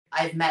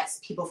I've met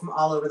people from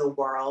all over the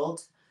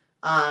world.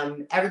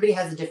 Everybody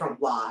has a different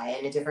why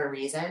and a different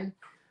reason.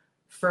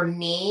 For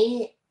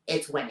me,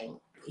 it's winning,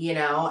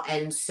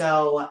 and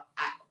so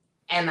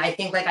and I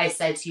think, like I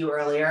said to you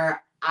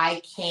earlier,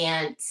 I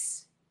can't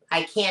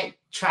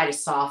try to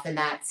soften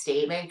that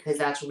statement because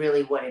that's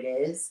really what it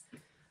is.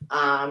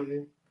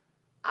 Um,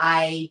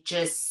 I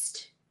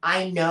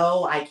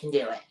know I can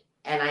do it,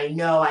 and I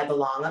know I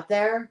belong up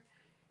there.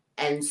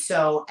 And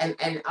so,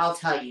 and I'll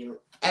tell you,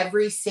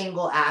 every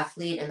single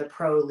athlete in the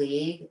pro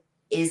league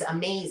is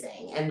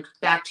amazing. And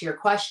back to your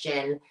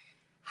question,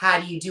 how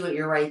do you do it?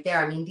 You're right there.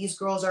 I mean, these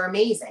girls are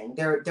amazing.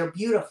 They're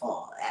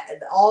beautiful.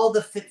 All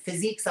the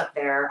physiques up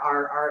there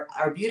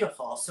are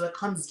beautiful. So it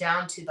comes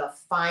down to the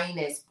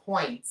finest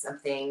points of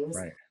things.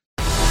 Right.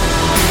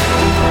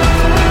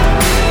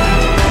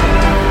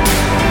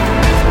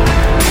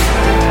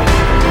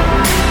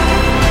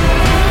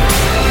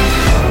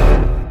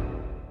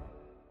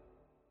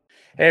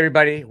 Hey,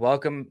 everybody.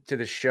 Welcome to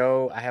the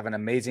show. I have an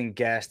amazing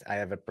guest. I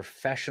have a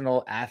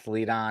professional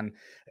athlete on.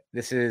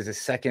 This is the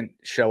second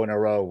show in a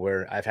row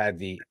where I've had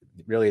the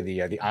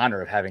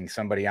honor of having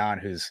somebody on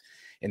who's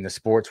in the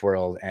sports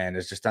world and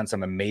has just done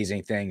some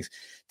amazing things.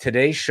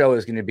 Today's show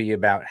is going to be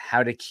about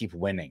how to keep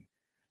winning.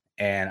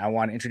 And I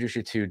want to introduce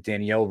you to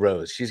Danielle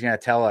Rose. She's going to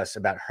tell us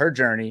about her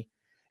journey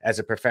as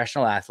a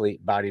professional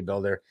athlete,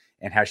 bodybuilder,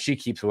 and how she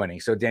keeps winning.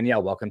 So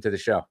Danielle, welcome to the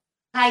show.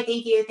 Hi,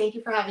 thank you. Thank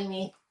you for having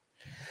me.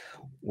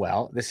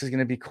 Well, this is going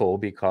to be cool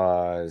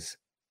because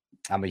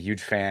I'm a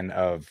huge fan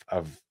of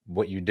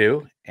what you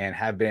do and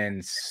have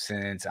been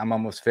since I'm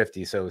almost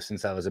 50. So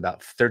since I was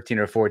about 13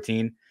 or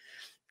 14,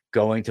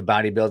 going to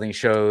bodybuilding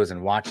shows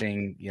and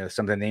watching,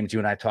 some of the names you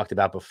and I talked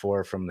about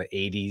before from the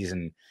 80s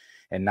and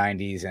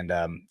 90s. And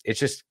it's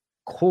just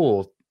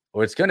cool,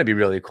 or it's going to be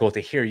really cool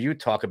to hear you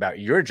talk about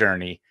your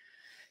journey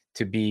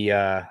to be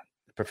a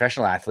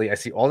professional athlete. I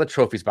see all the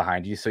trophies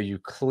behind you. So you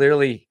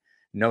clearly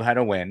know how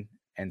to win.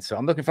 And so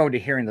I'm looking forward to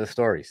hearing those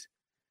stories.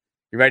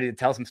 You ready to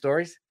tell some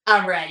stories?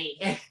 I'm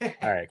ready.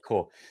 All right,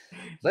 cool.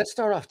 Let's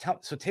start off.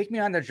 So take me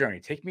on the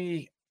journey. Take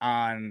me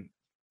on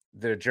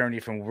the journey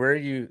from where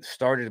you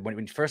started when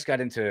you first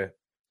got into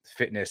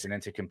fitness and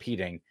into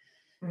competing,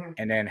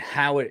 and then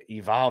how it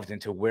evolved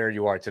into where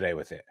you are today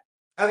with it.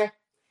 Okay.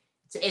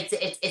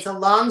 It's a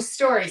long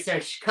story, so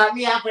cut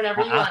me off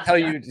whenever you want. I'll tell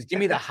you. Just give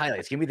me the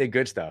highlights. Give me the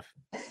good stuff.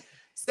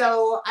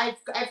 So I've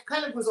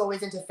kind of was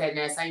always into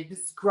fitness. I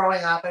was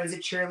growing up. I was a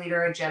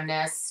cheerleader, a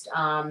gymnast.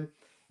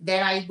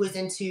 Then I was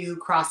into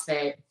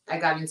CrossFit. I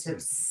got into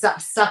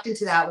sucked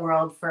into that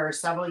world for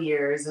several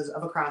years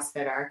of a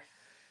CrossFitter.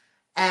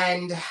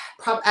 And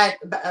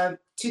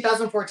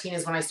 2014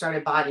 is when I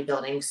started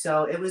bodybuilding.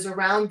 So it was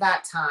around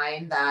that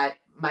time that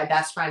my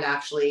best friend,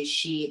 actually,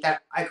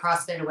 that I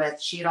CrossFitted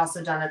with, she had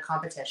also done a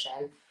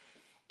competition.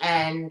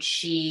 And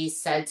she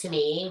said to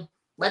me,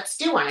 let's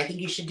do one. I think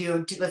you should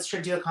let's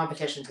do a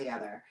competition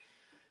together.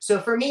 So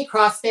for me,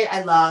 CrossFit,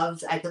 I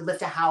loved. I could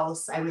lift a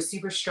house. I was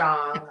super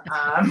strong,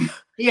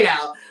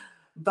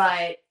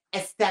 but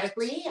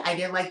aesthetically, I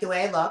didn't like the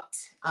way I looked.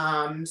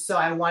 So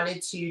I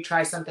wanted to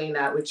try something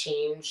that would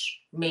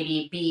change,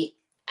 maybe be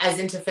as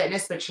into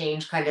fitness, but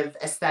change kind of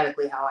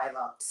aesthetically how I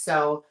looked.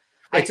 So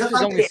this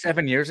was only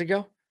 7 years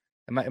ago.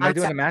 Am I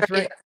doing the math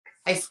right?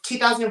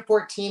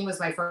 2014 was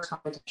my first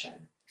competition.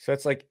 So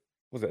it's like,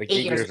 was it like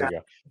 8 years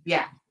ago?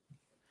 Yeah.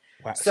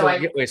 Wow. So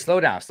wait, slow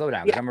down.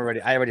 Yeah.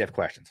 I already have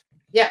questions.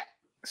 Yeah.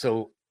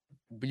 So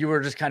you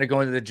were just kind of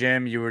going to the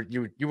gym. You were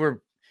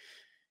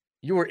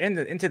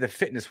into the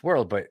fitness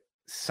world, but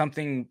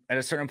something at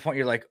a certain point,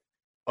 you're like,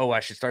 oh, I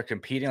should start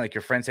competing. Like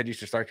your friend said, you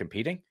should start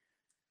competing.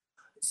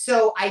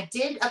 So I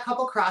did a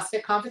couple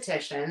CrossFit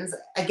competitions.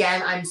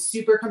 Again, I'm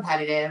super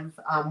competitive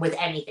with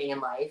anything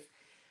in life.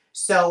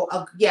 So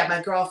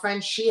my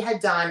girlfriend, she had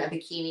done a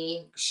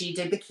bikini. She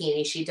did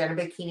bikini. She'd done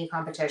a bikini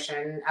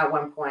competition at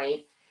one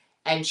point.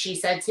 And she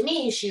said to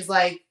me, she's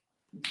like,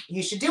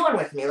 you should do one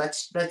with me.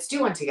 Let's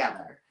do one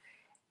together.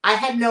 I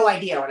had no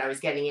idea what I was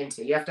getting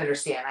into. You have to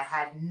understand. I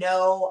had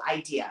no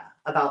idea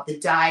about the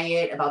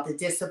diet, about the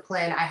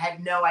discipline. I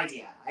had no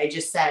idea. I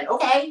just said,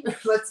 okay,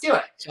 let's do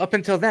it. So up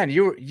until then,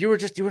 you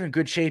were in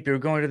good shape. You were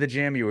going to the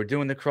gym. You were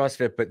doing the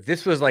CrossFit, but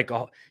this was like,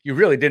 you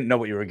really didn't know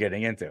what you were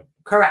getting into.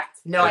 Correct.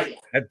 No idea.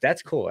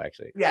 That's cool,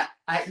 actually. Yeah,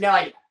 I had no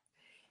idea.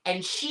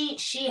 And she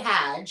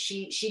did.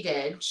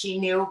 She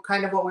knew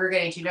kind of what we were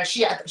getting to. Now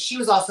she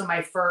was also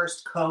my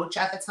first coach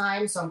at the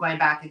time. So I'm going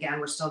back again.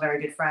 We're still very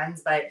good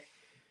friends, but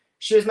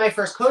she was my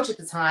first coach at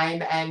the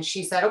time. And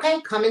she said, okay,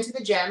 come into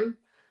the gym.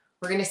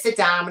 We're going to sit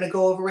down. I'm going to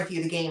go over with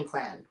you the game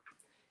plan.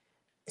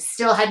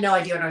 Still had no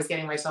idea what I was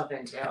getting myself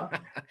into.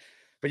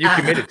 But you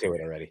committed to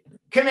it already.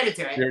 Committed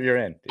to it. You're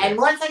in. Yeah. And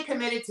once I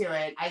committed to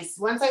it,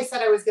 once I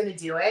said I was going to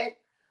do it,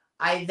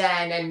 I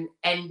then,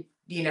 and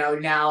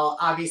now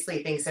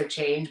obviously things have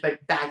changed,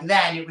 but back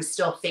then it was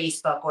still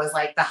Facebook was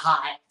like the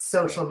hot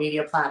social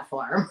media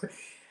platform.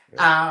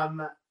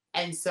 Right.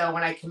 And so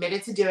when I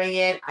committed to doing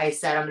it, I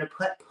said, I'm going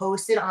to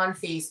post it on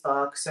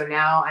Facebook. So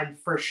now I'm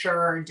for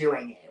sure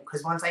doing it,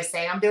 because once I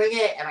say I'm doing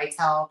it and I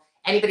tell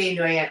anybody I'm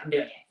doing it, I'm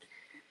doing it.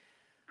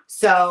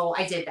 So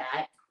I did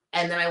that.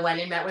 And then I went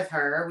and met with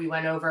her. We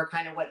went over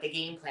kind of what the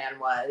game plan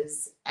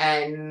was.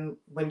 And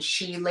when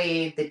she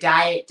laid the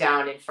diet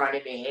down in front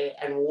of me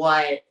and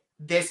what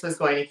this was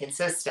going to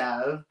consist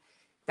of,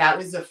 that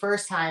was the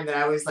first time that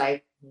I was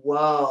like,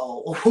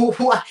 whoa,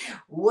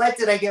 what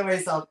did I get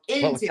myself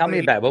Well, into? tell me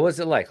about it. What was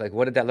it like? Like,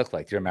 what did that look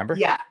like? Do you remember?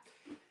 Yeah.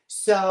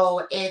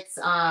 So it's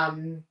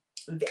and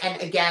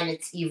again,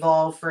 it's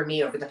evolved for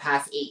me over the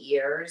past 8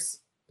 years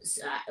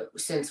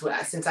since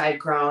I've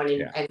grown, and,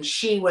 Yeah. and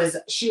she was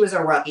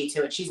a rookie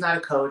to it. She's not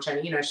a coach,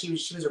 and she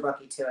was a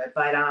rookie to it.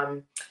 But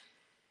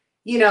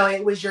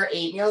it was your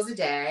 8 meals a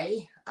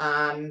day.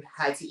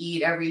 Had to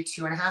eat every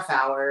 2.5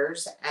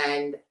 hours,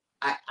 and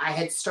I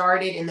had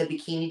started in the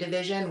bikini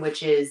division,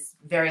 which is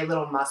very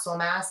little muscle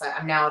mass.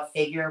 I'm now a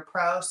figure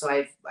pro, so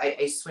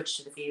I switched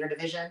to the figure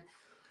division.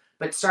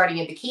 But starting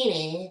in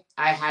bikini,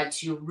 I had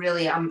to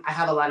really, I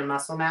have a lot of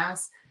muscle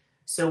mass.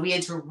 So we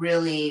had to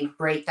really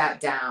break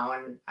that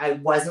down. I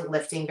wasn't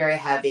lifting very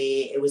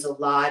heavy. It was a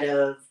lot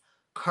of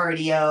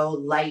cardio,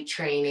 light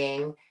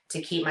training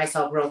to keep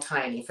myself real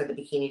tiny for the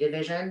bikini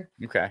division.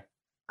 Okay.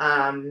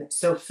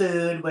 So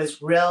food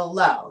was real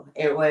low.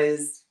 It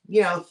was,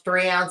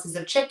 3 ounces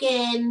of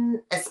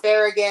chicken,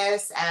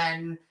 asparagus,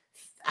 and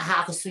a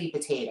half a sweet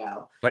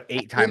potato. But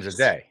 8 times a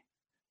day.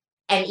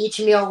 And each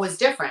meal was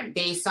different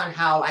based on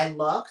how I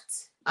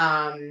looked.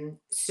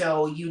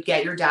 So you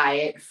get your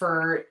diet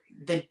for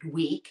the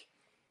week.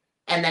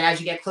 And then as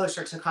you get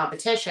closer to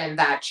competition,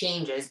 that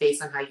changes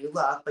based on how you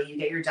look. But you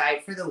get your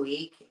diet for the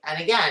week.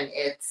 And again,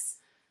 it's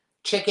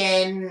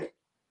chicken,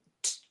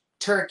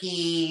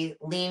 turkey,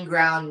 lean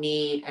ground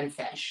meat, and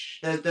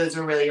fish. Those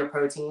are really your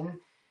protein.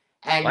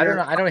 And Well, I don't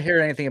know. I don't hear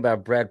anything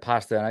about bread,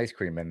 pasta, and ice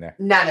cream in there.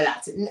 none of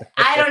that.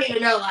 I don't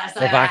even know last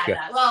time I vodka.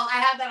 had that. Well, I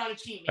had that on a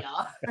cheat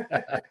meal.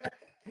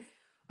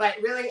 But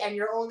really, and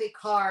your only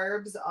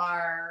carbs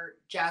are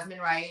jasmine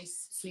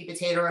rice, sweet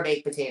potato or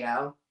baked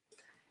potato,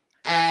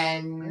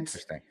 and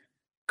Interesting.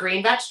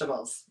 green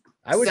vegetables.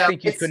 I would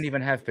think you couldn't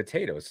even have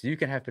potatoes. You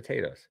can have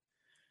potatoes.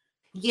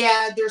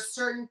 Yeah, there's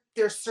certain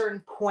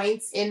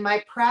points in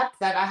my prep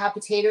that I have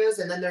potatoes,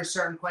 and then there's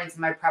certain points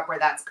in my prep where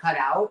that's cut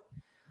out.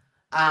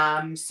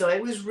 So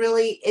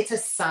it's a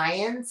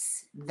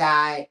science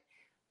that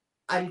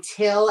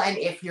until and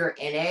if you're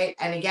in it,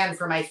 and again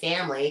for my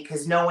family,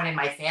 because no one in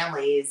my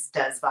family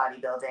does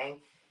bodybuilding,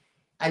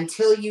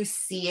 until you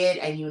see it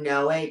and you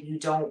know it, you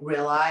don't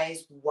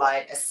realize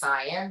what a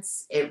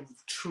science it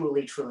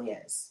truly, truly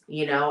is,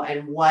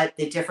 and what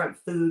the different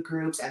food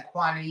groups and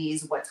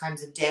quantities, what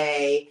times of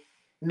day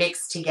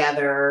mixed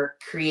together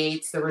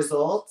creates the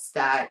results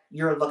that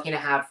you're looking to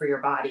have for your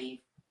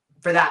body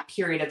for that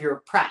period of your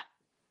prep.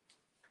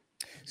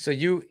 So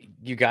you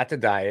got the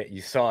diet,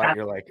 you saw it,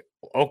 you're like,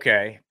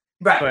 okay.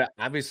 Right. But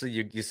obviously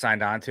you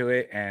signed on to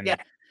it, and yeah.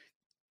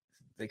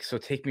 like, so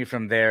take me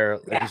from there.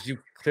 Because you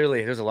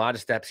clearly, there's a lot of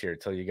steps here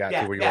until you got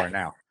to where you are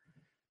now.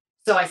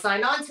 So I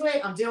signed on to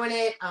it. I'm doing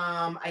it.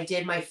 I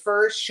did my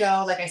first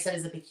show, like I said,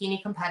 as a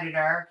bikini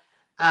competitor.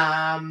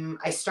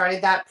 I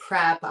started that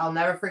prep. I'll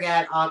never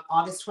forget, on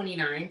August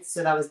 29th.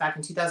 So that was back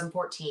in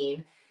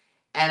 2014.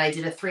 And I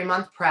did a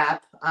 3-month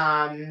prep.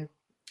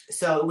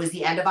 So it was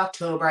the end of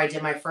October. I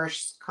did my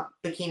first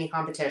bikini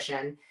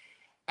competition.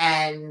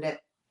 And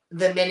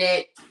the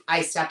minute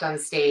I stepped on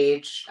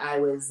stage,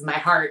 my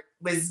heart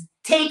was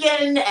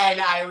taken,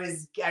 and I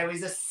was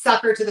a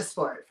sucker to the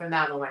sport from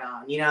that moment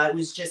on. It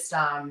was just,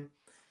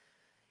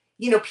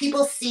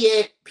 people see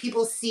it.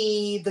 People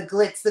see the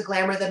glitz, the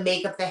glamour, the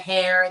makeup, the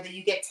hair, that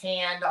you get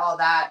tanned, all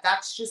that.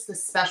 That's just the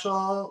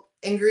special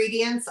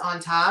ingredients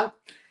on top.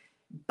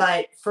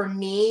 But for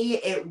me,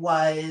 it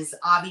was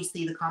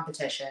obviously the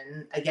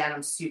competition. Again,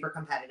 I'm super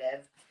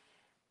competitive.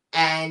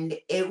 And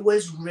it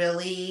was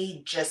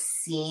really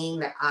just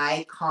seeing that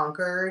I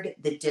conquered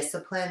the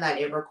discipline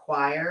that it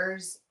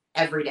requires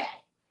every day.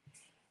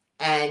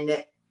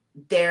 And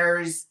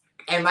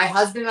my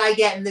husband and I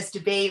get in this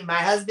debate. My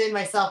husband,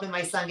 myself, and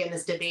my son get in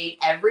this debate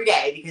every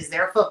day because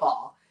they're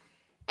football.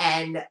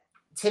 And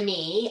to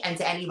me and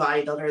to any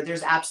bodybuilder,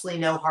 there's absolutely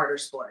no harder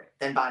sport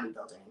than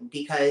bodybuilding,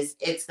 because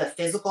it's the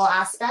physical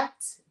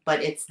aspect,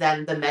 but it's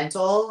then the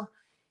mental,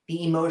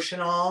 the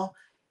emotional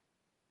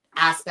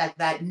aspect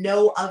that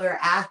no other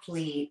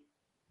athlete,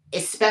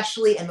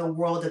 especially in the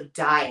world of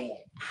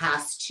diet,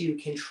 has to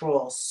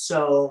control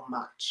so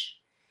much.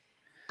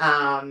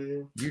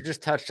 You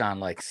just touched on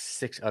like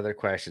 6 other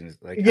questions.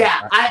 Like,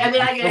 yeah, I'm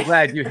so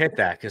glad you hit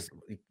that, because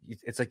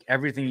it's like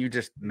everything you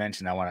just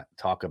mentioned I want to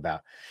talk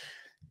about.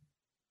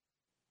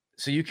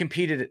 So you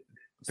competed,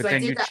 but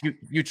then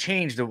you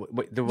changed the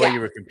way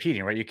you were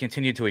competing, right? You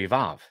continued to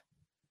evolve.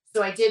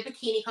 So I did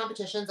bikini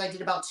competitions. I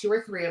did about 2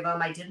 or 3 of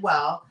them. I did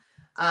well.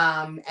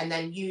 And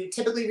then you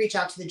typically reach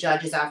out to the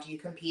judges after you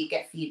compete,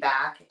 get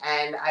feedback.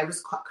 And I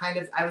was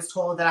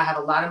told that I have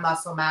a lot of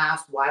muscle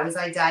mass. Why was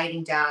I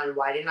dieting down?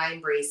 Why didn't I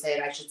embrace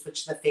it? I should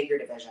switch to the figure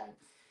division.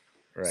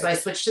 Right. So I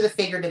switched to the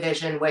figure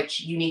division,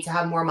 which you need to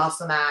have more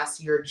muscle mass.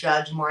 You're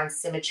judged more on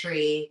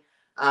symmetry,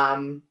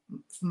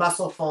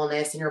 muscle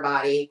fullness in your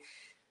body.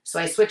 So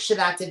I switched to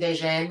that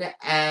division,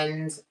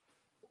 and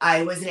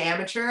I was an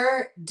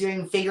amateur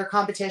doing figure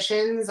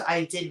competitions.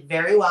 I did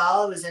very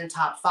well. I was in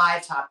top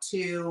 5, top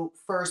 2,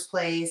 first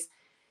place.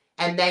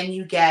 And then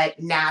you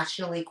get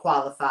nationally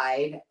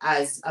qualified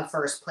as a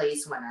first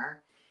place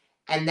winner.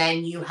 And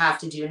then you have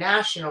to do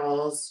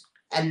nationals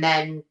and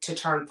then to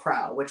turn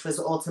pro, which was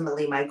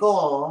ultimately my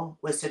goal,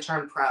 was to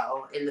turn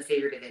pro in the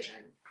figure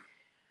division.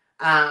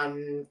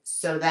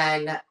 So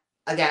then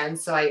again,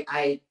 so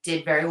I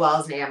did very well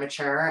as an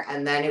amateur,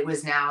 and then it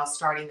was now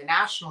starting the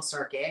national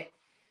circuit.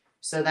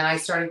 So then I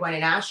started going to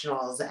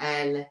nationals,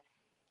 and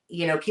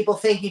people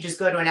think you just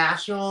go to a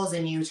nationals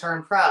and you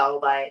turn pro,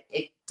 but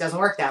it doesn't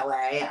work that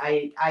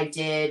way. I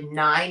did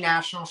 9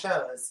 national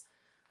shows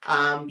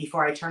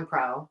before I turned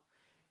pro.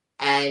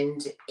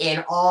 And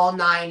in all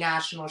 9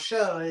 national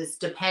shows,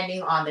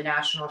 depending on the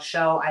national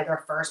show,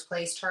 either first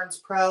place turns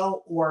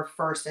pro or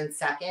first and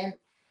second.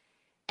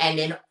 And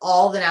in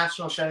all the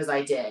national shows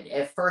I did,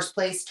 if first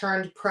place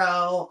turned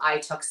pro, I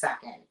took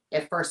second.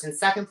 If first and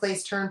second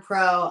place turned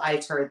pro, I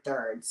turned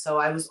third. So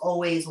I was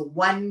always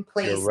one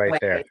place right away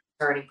there. from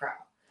turning pro.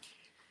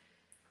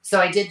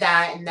 So I did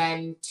that, and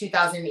then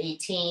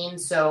 2018,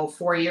 so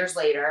 4 years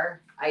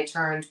later, I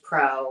turned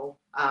pro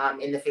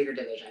in the figure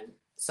division.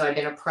 So I've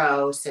been a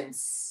pro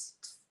since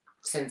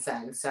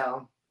then.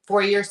 So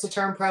 4 years to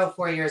turn pro,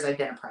 4 years I've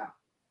been a pro.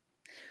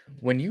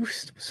 When you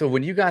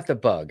got the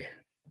bug,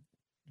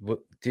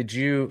 did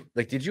you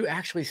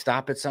actually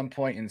stop at some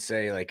point and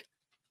say, like,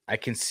 I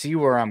can see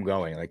where I'm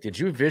going? Like, did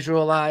you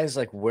visualize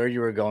like where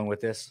you were going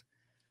with this?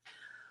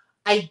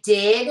 I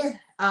did,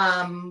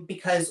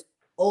 because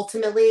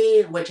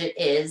ultimately, which it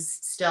is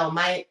still,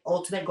 my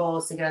ultimate goal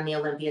is to get on the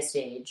Olympia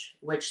stage,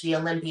 which the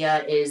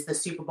Olympia is the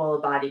Super Bowl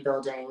of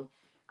bodybuilding.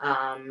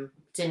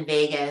 It's in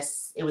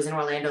Vegas. It was in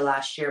Orlando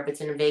last year, but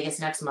it's in Vegas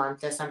next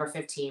month. December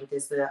 15th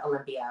is the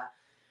Olympia.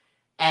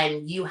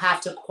 And you have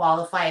to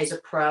qualify as a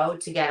pro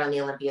to get on the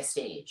Olympia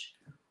stage.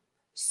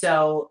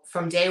 So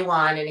from day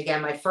one, and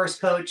again, my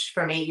first coach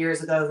from 8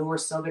 years ago, who we're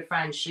still good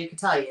friends, she could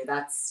tell you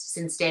that's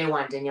since day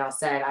one. Danielle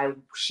said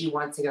she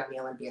wants to get on the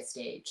Olympia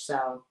stage.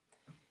 So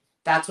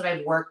that's what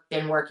I've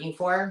been working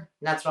for, and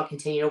that's what I'll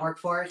continue to work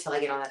for until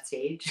I get on that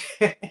stage.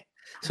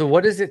 So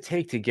what does it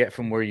take to get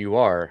from where you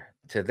are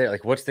to there?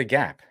 Like, what's the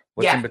gap?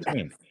 What's in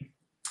between?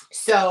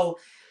 So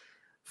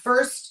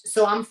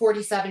I'm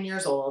 47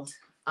 years old.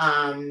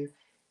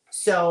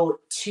 So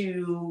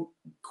to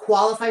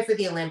qualify for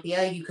the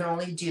Olympia, you can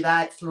only do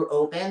that through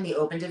the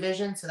open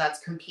division. So that's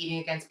competing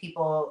against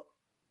people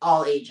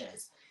all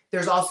ages.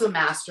 There's also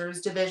masters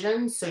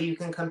division. So you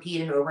can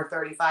compete in over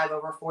 35,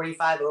 over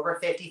 45, over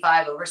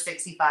 55, over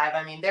 65.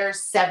 I mean,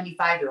 there's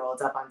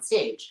 75-year-olds up on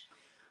stage,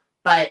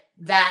 but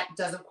that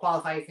doesn't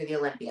qualify you for the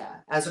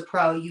Olympia. As a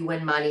pro, you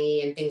win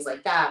money and things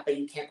like that, but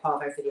you can't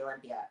qualify for the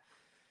Olympia.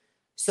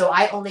 So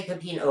I only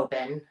compete in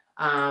open.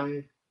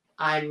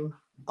 I'm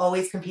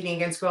always competing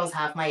against girls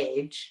half my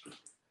age.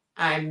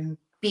 I'm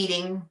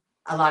beating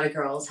a lot of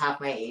girls half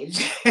my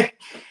age.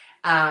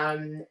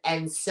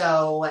 And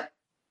so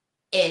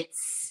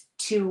it's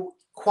to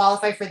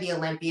qualify for the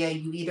Olympia,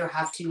 you either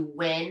have to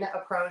win a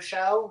pro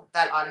show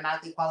that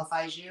automatically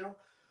qualifies you,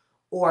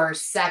 or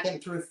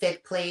second through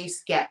fifth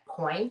place get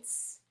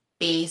points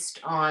based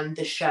on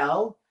the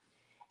show.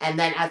 And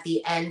then at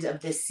the end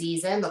of the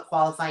season, the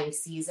qualifying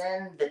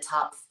season, the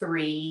top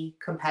 3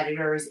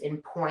 competitors in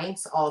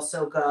points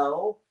also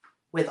go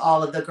with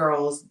all of the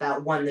girls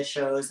that won the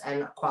shows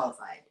and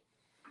qualified.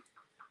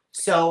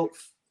 So,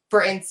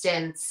 for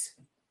instance,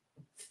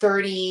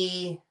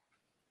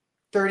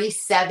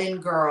 37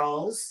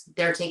 girls,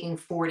 they're taking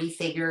 40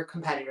 figure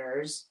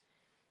competitors.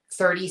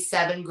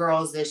 37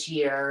 girls this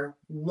year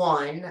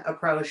won a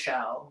pro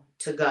show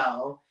to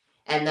go.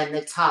 And then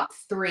the top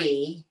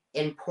 3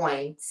 in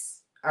points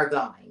are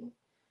going.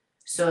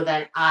 So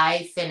then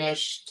I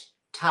finished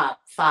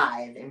top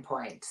 5 in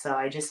points. So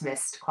I just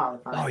missed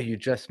qualifying. Oh, you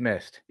just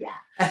missed. Yeah.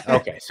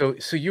 Okay. So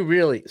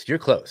you're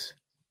close.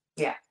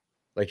 Yeah.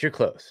 Like, you're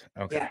close.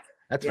 Okay. Yeah.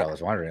 That's what I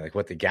was wondering, like,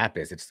 what the gap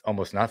is. It's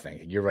almost nothing.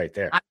 You're right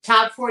there. I'm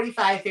top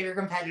 45 figure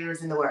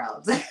competitors in the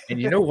world.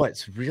 And you know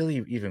what's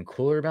really even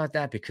cooler about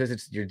that?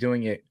 Because you're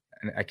doing it,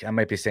 and I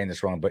might be saying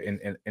this wrong, but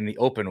in the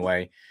open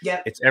way,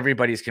 yeah, it's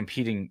everybody's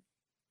competing,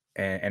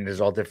 and there's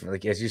all different,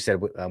 like, as you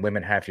said,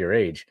 women half your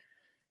age,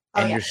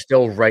 and you're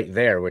still right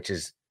there, which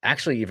is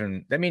actually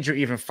that means you're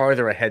even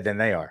farther ahead than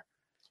they are,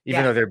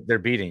 even though they're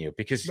beating you,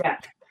 because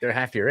they're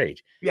half your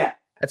age. Yeah.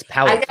 That's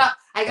powerful.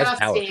 I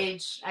got off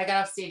stage.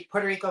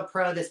 Puerto Rico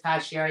Pro this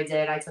past year.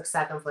 I took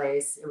second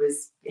place. It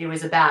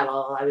was a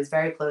battle. I was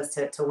very close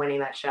to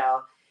winning that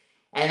show.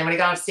 And then when I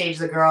got off stage,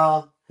 the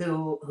girl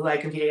who I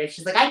competed against,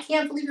 she's like, "I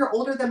can't believe you're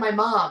older than my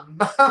mom."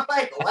 I'm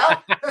like,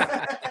 well,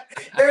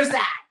 there's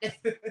that.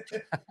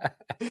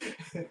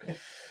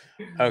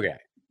 Okay.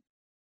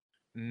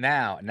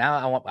 Now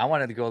I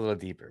wanted to go a little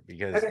deeper,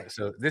 because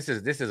so this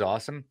is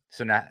awesome.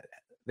 So now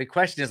the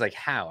question is, like,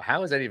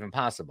 how is that even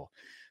possible?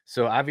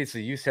 So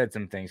obviously you said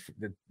some things,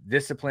 the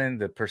discipline,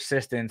 the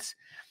persistence.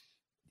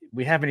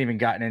 We haven't even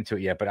gotten into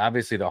it yet, but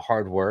obviously the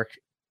hard work,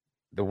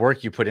 the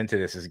work you put into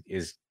this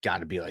is got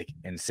to be, like,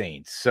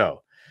 insane.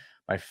 So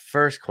My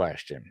first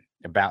question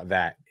about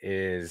that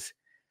is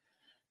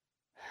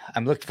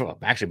I'm looking for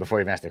actually before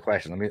you even ask the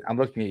question, I'm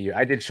looking at you.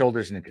 I did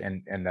shoulders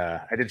and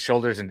I did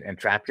shoulders and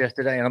traps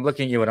yesterday, and I'm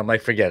looking at you and I'm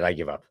like, forget it, I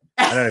give up.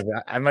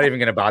 I'm not even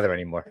gonna bother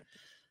anymore.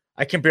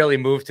 I can barely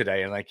move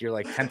today, and like you're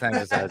like 10 times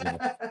the size of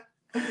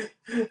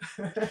me.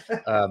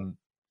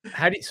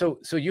 How do you,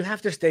 so you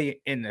have to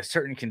stay in a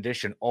certain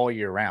condition all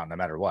year round, no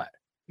matter what.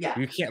 Yeah.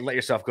 You can't let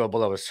yourself go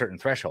below a certain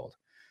threshold.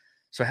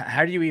 So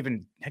how do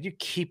you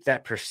keep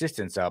that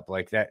persistence up,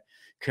 like that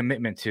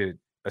commitment to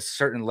a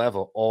certain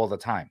level all the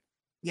time?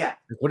 Yeah.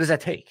 What does that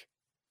take?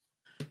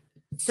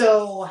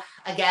 So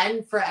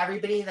again, for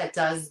everybody that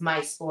does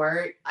my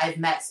sport, I've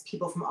met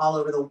people from all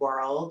over the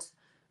world.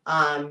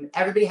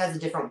 Everybody has a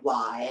different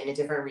why and a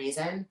different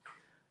reason.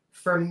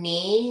 For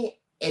me,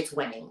 it's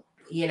winning,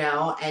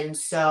 and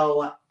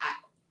so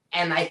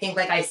and I think,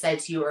 like I said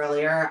to you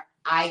earlier,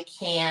 I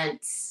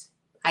can't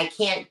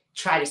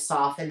try to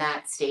soften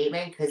that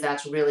statement because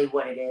that's really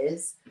what it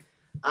is.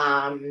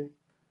 I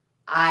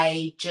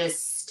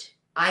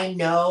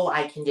know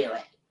I can do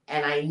it,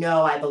 and I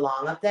know I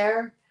belong up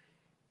there.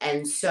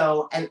 And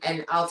so,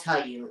 and I'll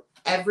tell you,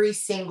 every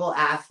single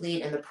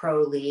athlete in the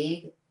pro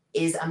league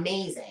is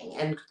amazing.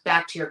 And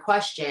back to your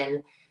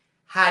question,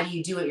 how do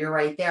you do it? You're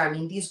right there. I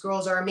mean, these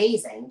girls are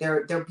amazing.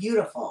 They're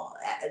beautiful.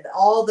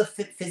 All the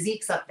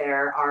physiques up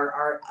there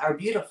are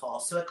beautiful.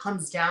 So it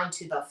comes down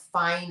to the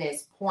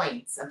finest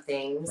points of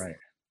things. Right.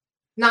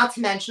 Not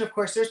to mention, of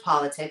course, there's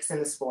politics in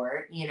the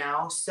sport.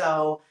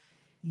 So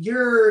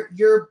you're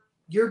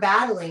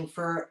battling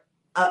for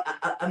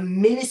a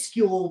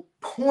minuscule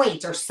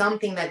point or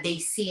something that they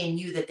see in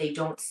you that they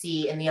don't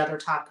see in the other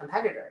top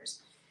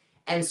competitors.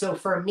 And so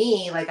for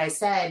me, like I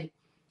said,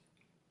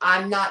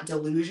 I'm not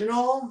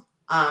delusional.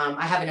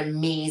 I have an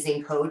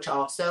amazing coach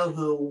also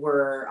who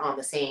we're on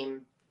the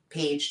same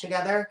page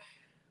together,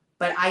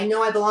 but I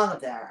know I belong up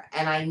there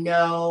and I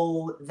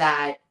know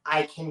that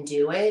I can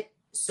do it.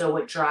 So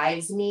what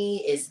drives me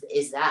is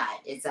that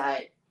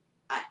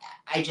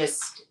I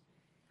just,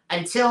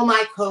 until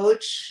my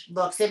coach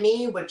looks at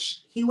me,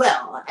 which he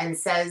will, and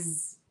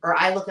says, or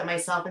I look at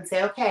myself and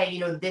say,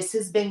 okay, this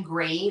has been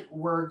great.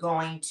 We're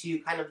going to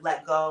kind of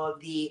let go of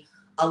the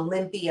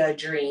Olympia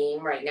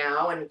dream right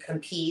now and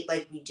compete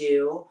like we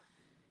do.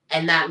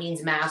 And that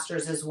means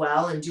masters as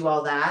well and do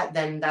all that,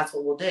 then that's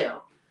what we'll do.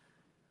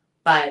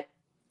 But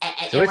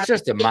So it's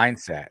just a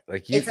mindset.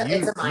 Like it's a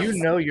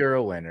mindset. You're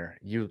a winner.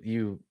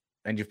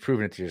 And you've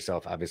proven it to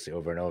yourself, obviously,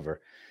 over and over.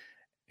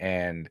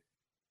 And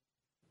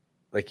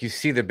like you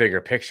see the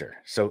bigger picture.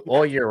 So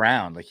all year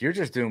round, like you're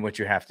just doing what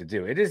you have to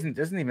do.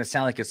 Doesn't even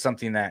sound like it's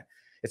something that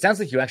it sounds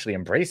like you actually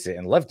embrace it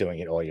and love doing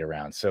it all year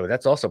round. So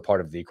that's also part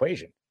of the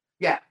equation.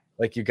 Yeah.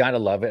 Like you got to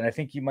love it. And I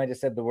think you might have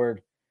said the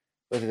word,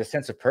 was it a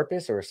sense of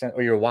purpose or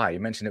or your why? You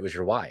mentioned it was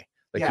your why.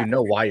 Like, yeah.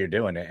 Why you're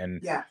doing it.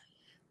 And yeah.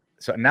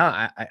 So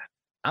now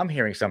I'm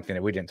hearing something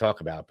that we didn't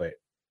talk about, but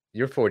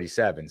you're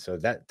 47. So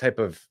that type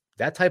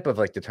of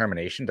like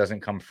determination doesn't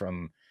come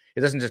from,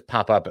 it doesn't just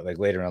pop up at like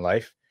later in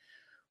life.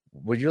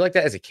 Would you like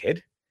that as a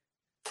kid?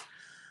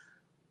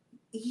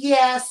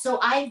 Yeah, so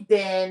I'm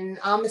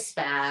a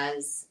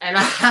spaz, and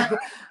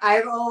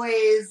I've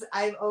always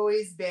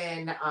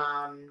been,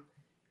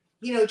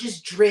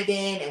 just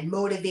driven and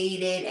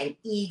motivated and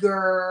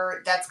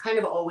eager. That's kind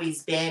of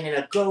always been, and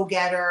a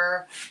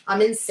go-getter.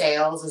 I'm in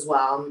sales as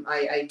well.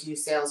 I do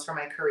sales for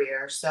my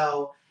career.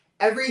 So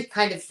every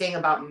kind of thing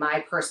about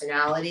my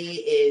personality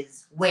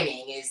is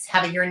winning, is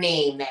having your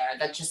name there.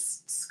 That's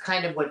just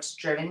kind of what's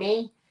driven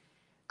me.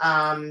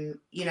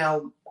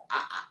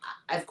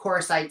 Of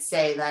course, I'd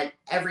say that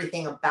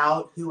everything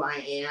about who I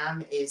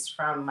am is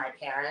from my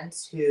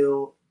parents,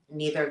 who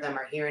neither of them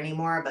are here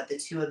anymore, but the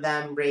two of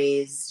them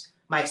raised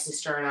my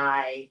sister and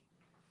I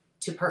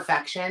to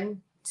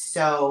perfection.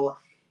 So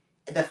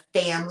the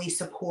family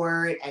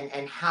support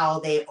and how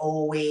they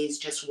always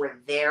just were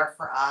there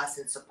for us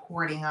and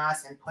supporting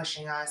us and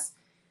pushing us,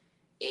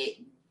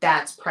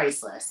 that's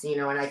priceless,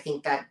 and I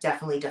think that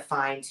definitely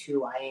defines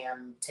who I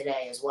am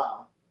today as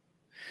well.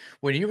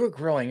 When you were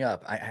growing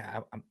up,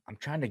 I'm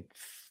trying to.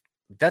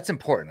 That's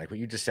important. Like what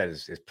you just said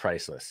is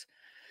priceless.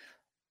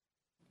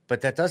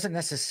 But that doesn't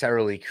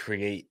necessarily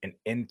create an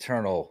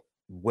internal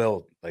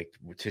will, like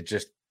to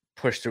just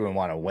push through and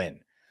want to win.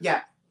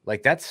 Yeah.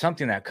 Like that's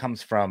something that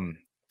comes from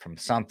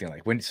something.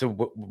 Like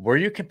were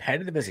you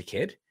competitive as a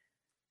kid?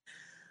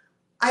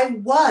 I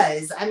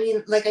was. I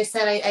mean, like I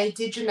said, I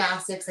did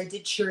gymnastics, I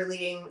did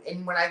cheerleading,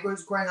 and when I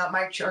was growing up,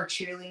 our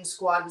cheerleading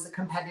squad was a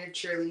competitive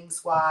cheerleading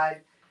squad.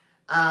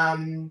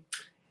 And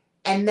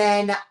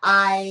then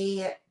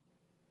I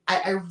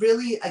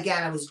really,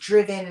 again, I was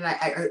driven, and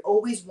I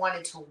always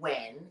wanted to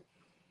win.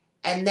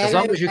 And then as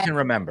long as you can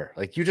remember,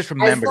 like you just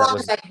remember as long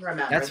as I can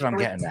remember. That's what I'm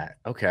getting at.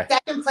 Okay.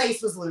 Second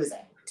place was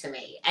losing to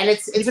me, and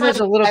it's even as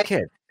a little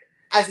kid.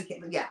 As a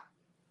kid, yeah.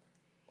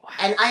 Wow.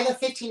 And I have a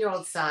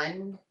 15-year-old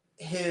son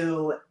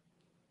who,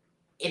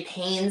 it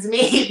pains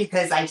me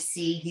because I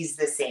see he's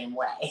the same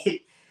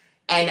way.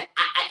 And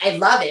I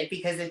love it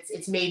because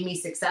it's made me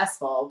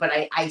successful, but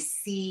I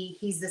see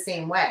he's the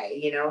same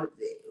way.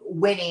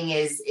 winning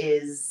is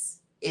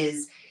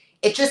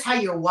it's just how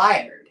you're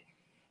wired.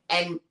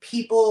 And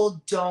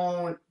people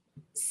don't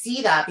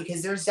see that,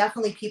 because there's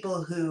definitely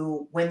people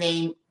who, when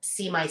they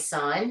see my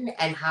son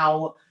and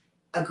how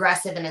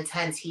aggressive and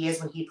intense he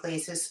is when he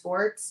plays his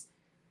sports,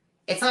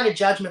 it's not a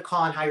judgment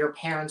call on how your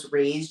parents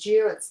raised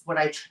you. It's what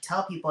I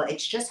tell people.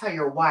 It's just how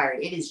you're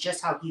wired. It is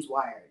just how he's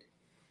wired.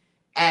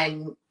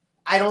 And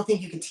I don't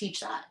think you can teach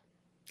that.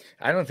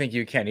 I don't think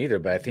you can either,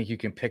 but I think you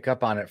can pick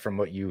up on it from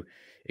what you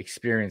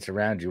experience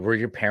around you. Were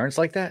your parents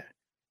like that?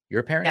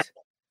 Your No, parents?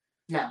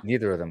 no,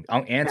 Neither of them.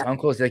 Aunts, no.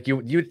 uncles, like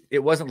you, it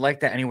wasn't like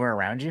that anywhere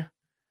around you?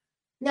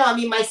 No, I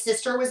mean, my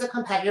sister was a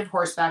competitive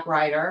horseback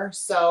rider.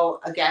 So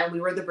again, we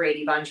were the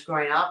Brady Bunch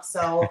growing up.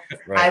 So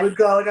Right. I would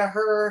go to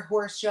her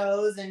horse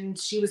shows, and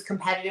she was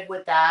competitive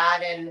with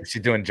that. And Was she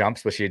doing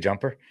jumps? Was she a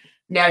jumper?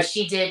 no,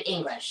 she did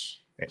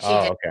English. She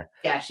Oh, did, okay.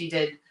 yeah, she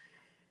did.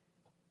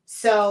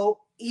 So,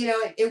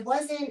 it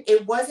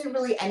wasn't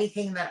really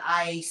anything that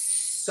I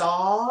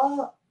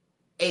saw.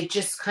 It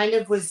just kind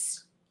of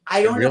was. I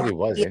It don't know. really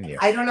was in you.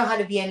 I don't know how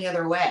to be any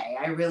other way.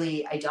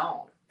 I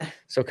don't.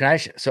 So can I?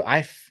 So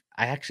I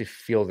actually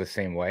feel the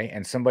same way.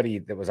 And somebody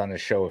that was on the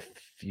show a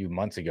few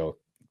months ago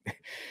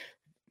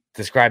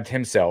described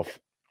himself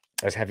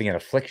as having an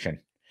affliction,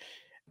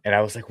 and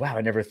I was like, wow,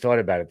 I never thought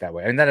about it that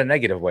way. And not a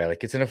negative way.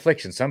 Like it's an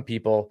affliction. Some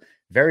people,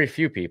 very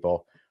few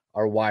people,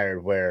 are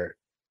wired where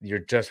you're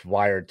just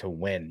wired to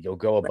win. You'll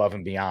go above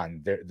and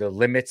beyond the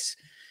limits.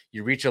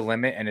 You reach a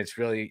limit, and it's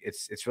really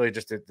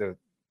just the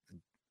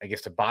I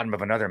guess the bottom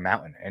of another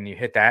mountain, and you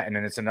hit that, and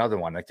then it's another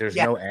one. Like there's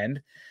Yeah, no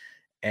end.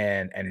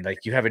 And like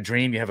you have a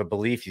dream, you have a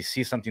belief, you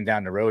see something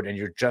down the road, and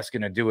you're just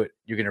gonna do it.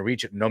 You're gonna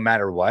reach it no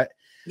matter what.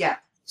 yeah.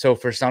 So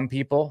for some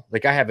people,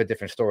 like I have a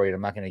different story, and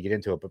I'm not gonna get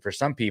into it, but for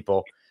some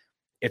people,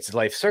 it's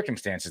life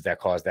circumstances that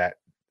cause that.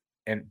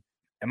 And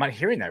am I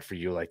hearing that for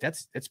you? Like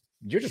that's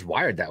you're just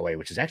wired that way,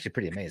 which is actually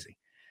pretty amazing.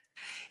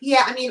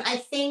 Yeah, I mean, I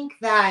think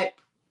that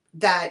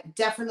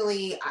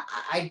definitely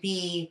I'd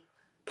be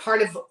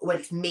part of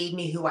what's made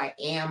me who I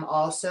am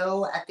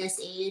also at this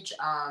age.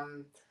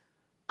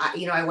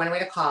 I went away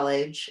to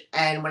college,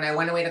 and when I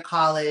went away to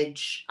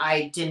college,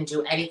 I didn't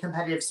do any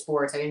competitive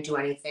sports. I didn't do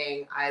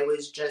anything. I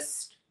was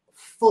just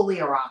fully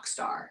a rock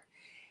star.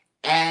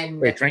 And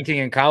Wait, drinking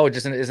in college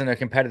isn't a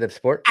competitive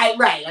sport? I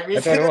right, I I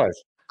was thought it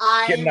was.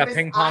 Getting I that was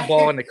ping pong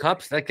ball I in the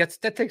cups, that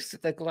takes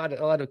like a lot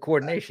of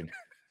coordination.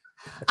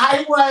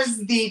 I was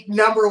the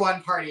number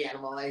one party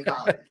animal in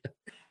college.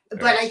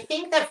 But Right. I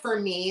think that for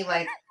me,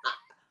 like,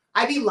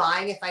 I'd be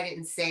lying if I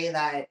didn't say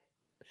that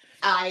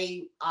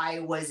I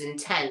was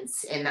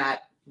intense in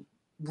that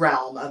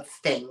realm of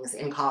things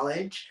in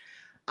college.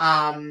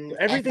 And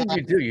Everything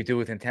you do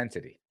with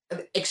intensity.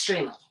 then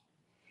extremely.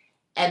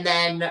 And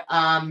then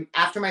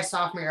after my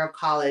sophomore year of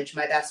college,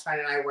 my best friend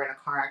and I were in a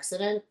car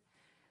accident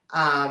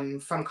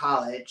from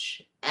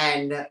college,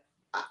 and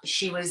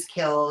she was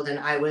killed, and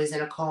I was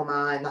in a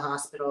coma in the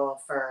hospital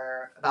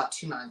for about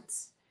 2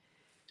 months.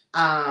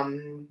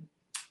 Um,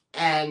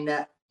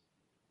 and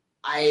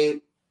I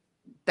You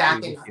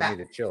back in just give me back,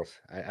 the chills.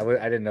 I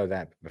didn't know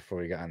that before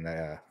we got on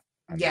the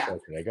yeah. show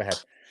today. Go ahead.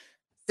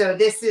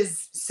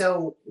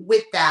 So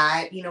with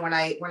that, when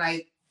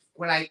I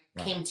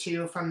Wow. came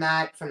to from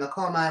the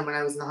coma, and when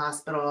I was in the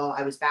hospital,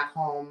 I was back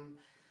home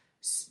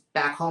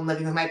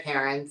living with my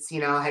parents.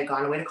 I had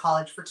gone away to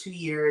college for 2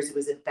 years. It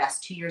was the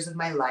best 2 years of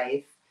my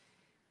life.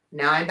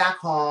 Now I'm back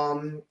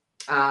home.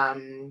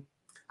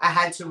 I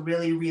had to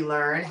really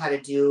relearn how to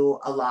do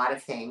a lot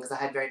of things. I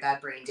had very bad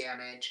brain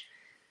damage.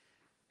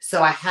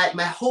 So I had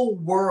my whole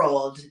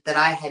world that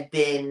I had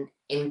been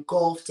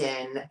engulfed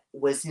in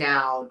was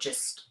now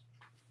just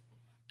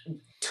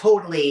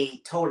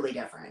totally, totally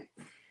different.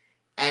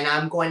 And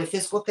I'm going to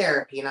physical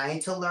therapy, and I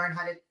had to learn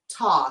how to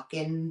talk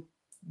and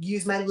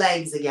use my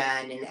legs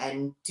again,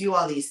 and do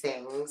all these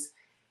things.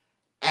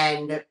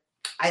 And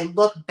I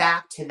look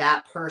back to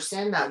that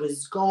person that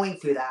was going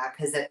through that,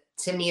 because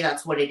to me,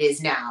 that's what it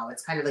is now.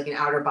 It's kind of like an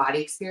outer body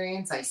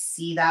experience. I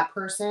see that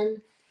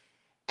person,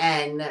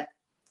 and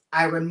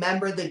I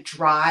remember the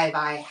drive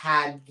I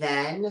had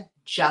then,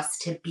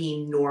 just to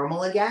be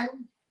normal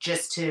again,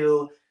 just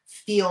to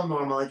feel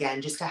normal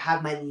again, just to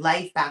have my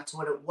life back to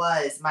what it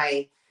was.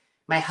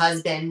 My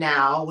husband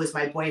now was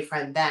my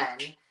boyfriend then.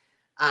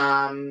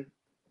 Um,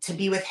 to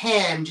be with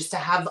him, just to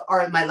have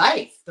my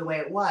life the way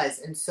it was.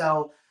 And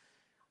so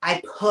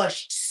I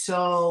pushed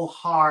so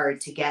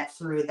hard to get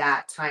through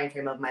that time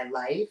frame of my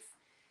life,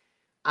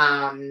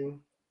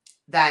 um,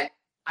 that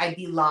I'd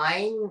be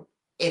lying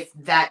if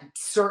that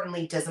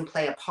certainly doesn't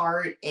play a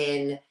part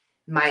in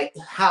my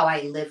how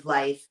I live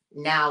life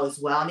now as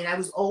well. I mean, I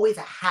was always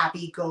a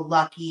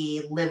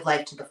happy-go-lucky, live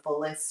life to the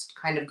fullest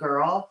kind of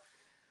girl,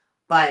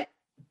 but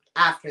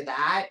after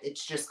that,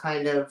 it's just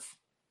kind of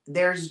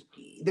there's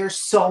there's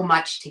so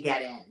much to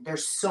get in.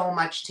 There's so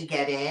much to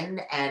get in,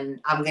 and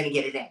I'm gonna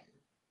get it in.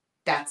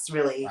 That's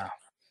really Wow.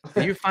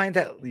 Do you find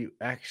that you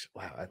actually?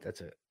 Wow,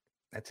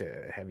 that's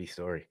a heavy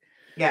story.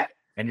 yeah,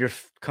 And you're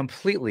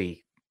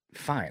completely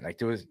fine.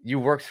 Like you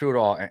worked through it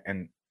all,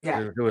 and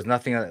yeah. there was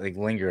nothing that like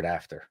lingered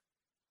after.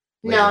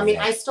 No, later I in mean,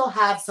 life? I still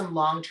have some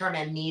long-term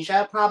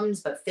amnesia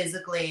problems, but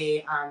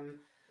physically,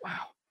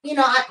 Wow. you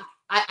know,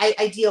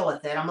 I deal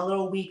with it. I'm a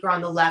little weaker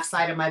on the left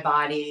side of my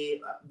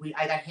body.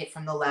 I got hit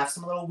from the left,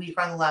 so I'm a little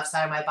weaker on the left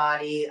side of my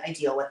body. I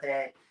deal with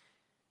it.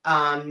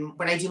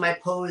 When I do my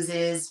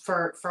poses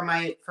for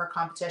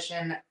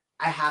competition,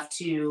 I have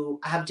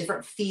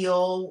different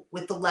feel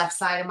with the left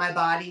side of my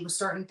body with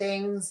certain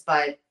things,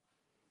 but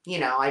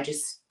I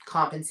just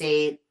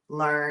compensate,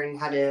 learn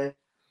how to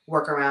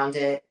work around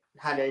it,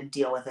 how to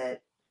deal with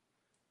it.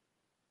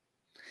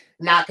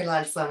 Not gonna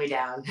let it slow me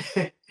down.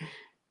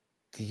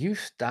 Do you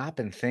stop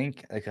and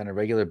think, like, on a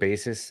regular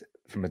basis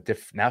from a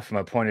now from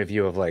a point of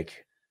view of,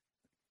 like,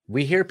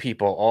 we hear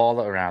people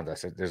all around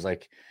us. There's,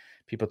 like,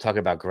 people talk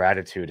about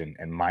gratitude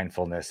and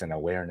mindfulness and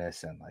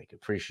awareness and, like,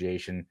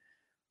 appreciation.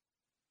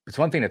 It's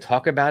one thing to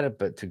talk about it,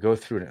 but to go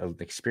through an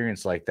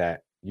experience like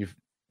that, you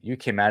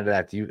came out of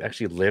that, do you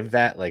actually live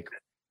that, like,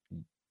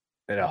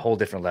 at a whole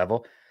different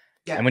level?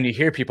 Yeah, And when you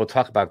hear people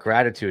talk about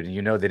gratitude and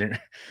they didn't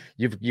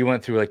you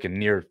went through, like,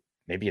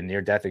 maybe a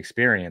near death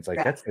experience, like,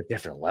 yeah, that's a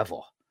different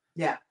level.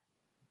 yeah,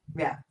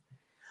 yeah.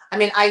 I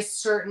mean, I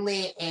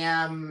certainly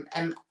am,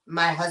 and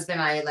my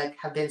husband and I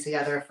have been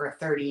together for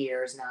 30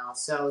 years now.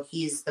 So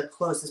he's the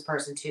closest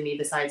person to me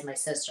besides my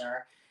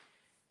sister.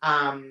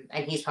 And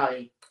he's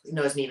probably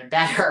knows me even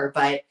better,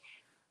 but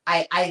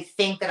I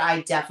think that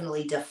I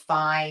definitely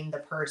define the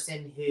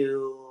person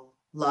who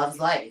loves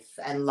life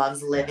and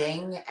loves Yeah.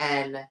 living.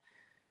 And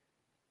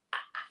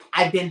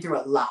I've been through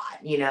a lot,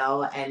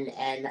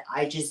 and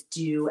I just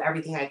do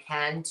everything I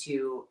can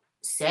to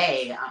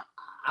say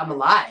I'm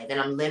alive and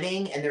I'm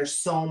living, and there's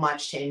so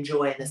much to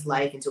enjoy in this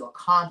life and to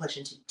accomplish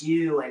and to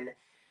do. And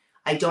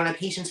I don't have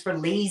patience for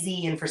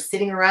lazy and for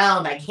sitting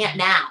around. I can't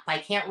nap. I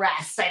can't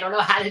rest. I don't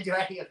know how to do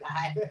any of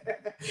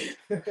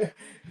that.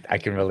 I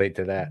can relate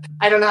to that.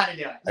 I don't know how to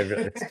do I re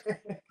it's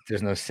it.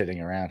 there's no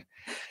sitting around.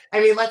 I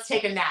mean, let's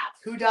take a nap.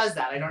 Who does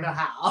that? I don't know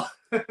how.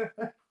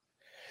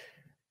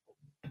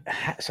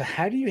 So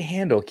how do you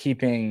handle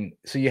keeping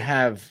so you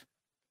have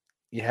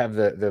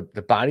the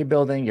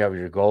bodybuilding, you have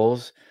your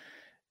goals,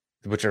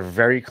 which are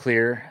very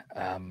clear.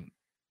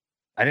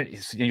 I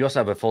didn't you also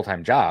have a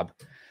full-time job.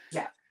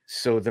 Yeah.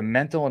 So the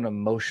mental and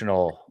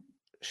emotional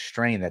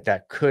strain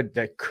that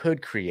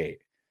could create,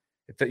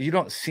 that you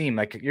don't seem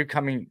like you're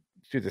coming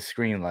through the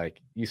screen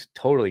like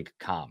totally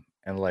calm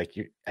and like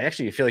you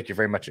feel like you're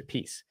very much at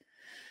peace.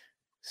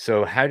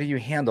 So how do you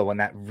handle when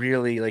that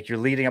really like you're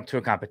leading up to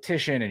a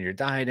competition and you're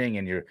dieting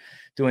and you're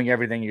doing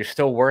everything, you're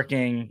still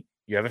working,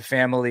 you have a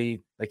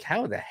family, like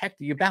how the heck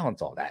do you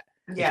balance all that?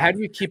 Like how Yeah.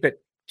 do you keep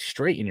it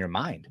straight in your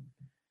mind?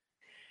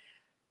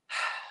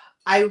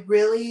 I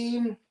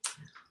really,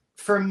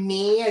 for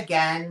me,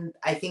 again,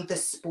 I think the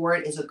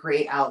sport is a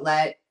great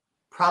outlet,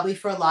 probably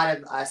for a lot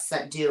of us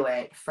that do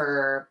it,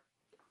 for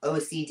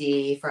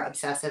OCD, for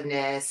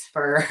obsessiveness,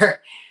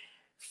 for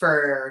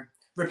for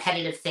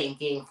repetitive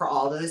thinking, for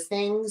all those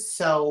things.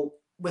 So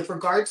with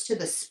regards to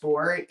the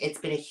sport, it's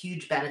been a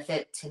huge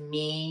benefit to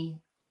me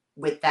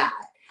with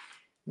that.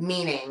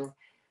 Meaning,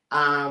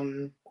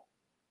 um,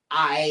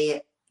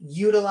 I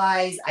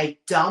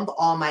dump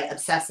all my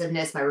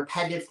obsessiveness, my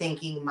repetitive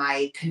thinking,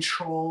 my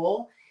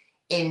control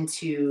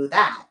into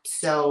that.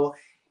 So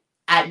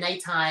at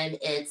nighttime,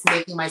 it's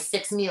making my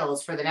 6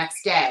 meals for the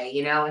next day,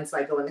 And so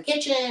I go in the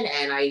kitchen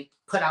and I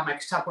put out my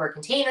Tupperware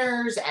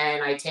containers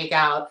and I take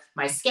out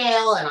my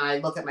scale and I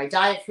look at my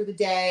diet for the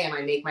day and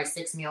I make my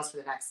 6 meals for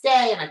the next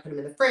day and I put them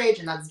in the fridge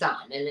and that's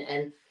done.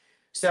 And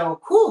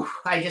so,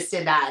 I just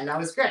did that and that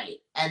was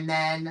great. And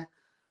then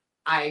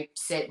I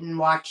sit and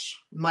watch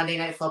Monday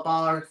Night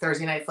Football or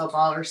Thursday Night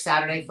Football or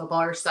Saturday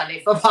Football or Sunday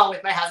Football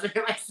with my husband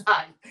and my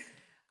son.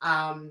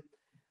 Um,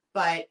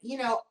 but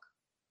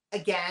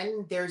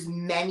again, there's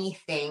many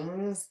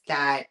things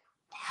that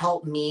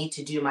help me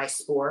to do my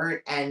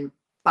sport, and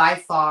by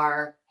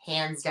far,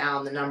 hands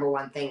down, the number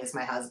one thing is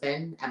my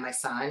husband and my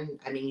son.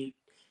 I mean,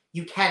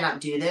 you cannot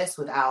do this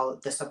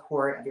without the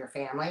support of your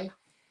family.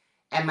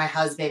 And my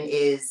husband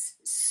is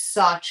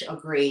such a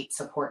great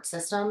support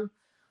system.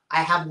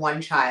 I have one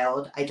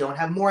child. I don't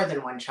have more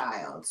than one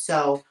child.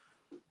 So,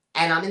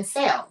 and I'm in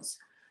sales.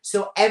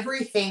 So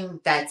everything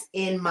that's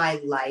in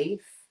my life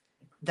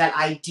that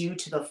I do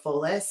to the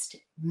fullest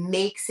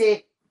makes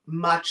it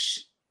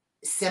much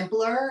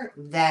simpler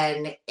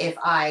than if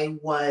I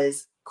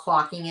was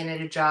clocking in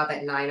at a job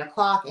at 9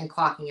 o'clock and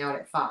clocking out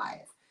at 5.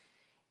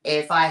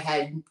 If I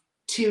had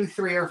two,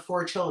 three, or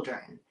four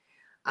children.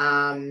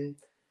 Um,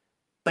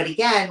 but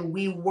again,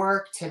 we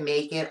work to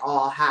make it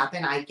all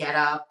happen. I get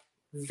up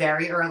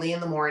very early in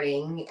the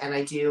morning and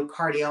I do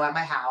cardio at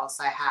my house.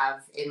 I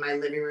have in my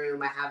living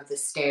room, I have the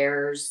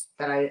stairs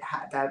that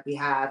we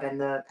have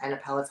and a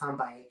Peloton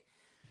bike.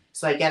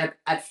 So I get up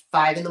at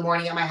 5 in the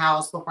morning at my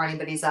house before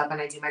anybody's up and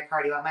I do my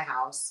cardio at my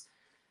house.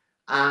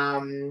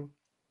 Um,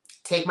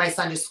 Take my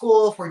son to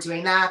school if we're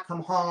doing that,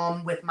 come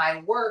home with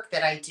my work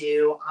that I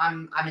do.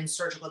 I'm in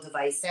surgical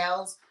device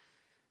sales.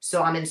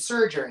 So I'm in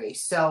surgery.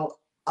 So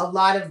a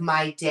lot of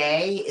my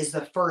day is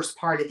the first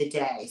part of the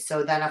day.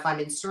 So then if I'm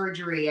in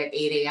surgery at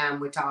 8 a.m.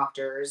 with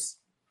doctors,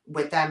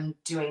 with them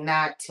doing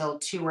that till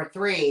 2 or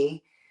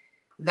 3,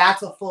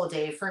 that's a full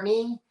day for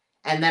me.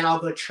 And then I'll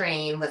go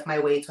train, lift my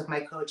weights with my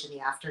coach in the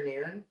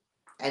afternoon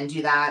and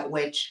do that,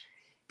 which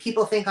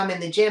people think I'm in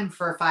the gym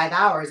for 5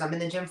 hours. I'm in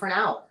the gym for an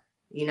hour.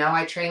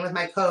 I train with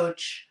my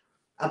coach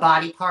a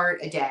body part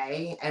a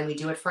day and we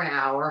do it for an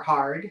hour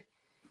hard.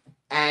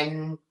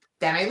 And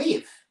then I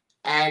leave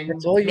That's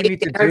and all you make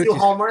need to dinner, do do to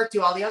homework,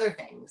 do all the other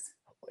things.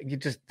 you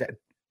just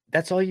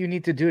that's all you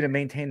need to do to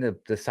maintain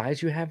the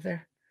size you have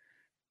there?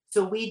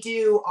 So we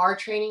do our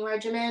training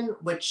regimen,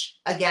 which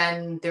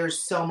again, there's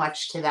so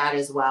much to that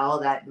as well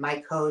that my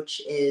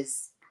coach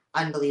is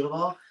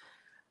unbelievable.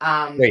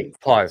 Wait,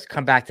 pause.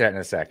 Come back to that in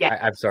a sec. Yeah,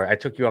 I'm sorry. I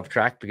took you off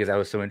track because I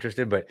was so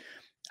interested, but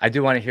I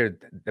do want to hear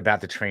about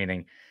the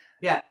training.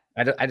 yeah.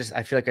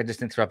 I feel like I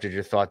just interrupted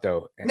your thought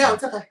though, No,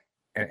 it's okay.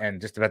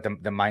 and just about the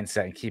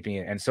mindset and keeping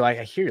it. And so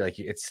I hear like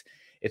it's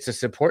a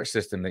support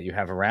system that you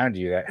have around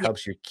you that Yeah,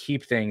 helps you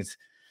keep things.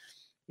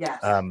 yes.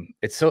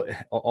 It's so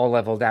all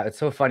leveled out. It's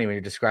so funny when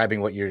you're describing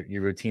what your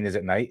routine is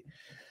at night.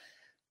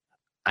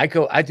 I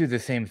do the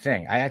same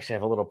thing. I actually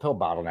have a little pill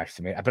bottle next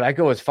to me, but I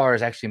go as far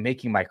as actually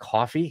making my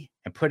coffee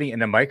and putting it in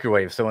the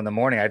microwave. So in the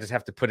morning, I just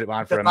have to put it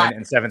on for a minute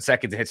and 7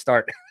 seconds to hit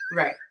start.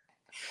 Right.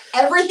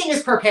 Everything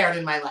is prepared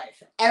in my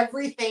life.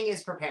 Everything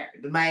is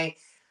prepared. I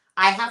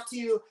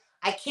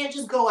can't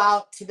just go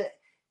out to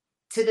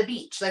the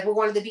beach. Like we're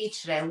going to the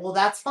beach today. Well,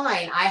 that's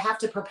fine. I have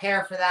to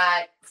prepare for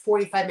that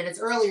 45 minutes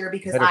earlier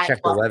because Better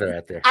check the weather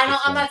out there.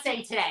 I'm not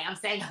saying today. I'm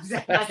not saying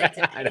today.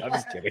 I know, I'm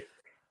just kidding.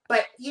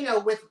 But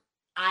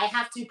I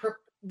have to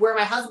where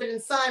my husband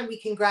and son, we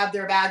can grab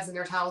their bags and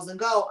their towels and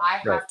go. I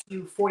have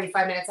to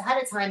 45 minutes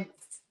ahead of time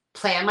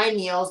plan my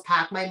meals,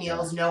 pack my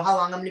meals, know how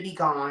long I'm going to be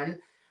gone.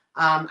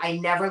 I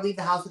never leave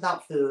the house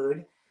without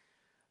food.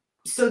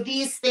 So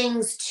these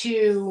things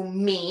to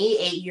me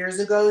 8 years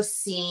ago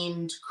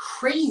seemed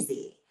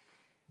crazy.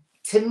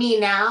 To me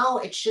now,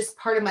 it's just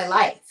part of my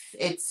life.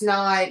 It's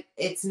not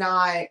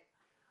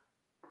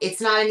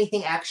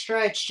anything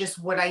extra. It's just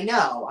what I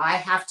know. I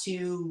have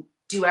to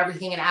do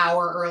everything an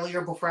hour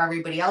earlier before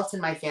everybody else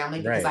in my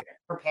family because I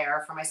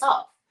prepare for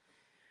myself.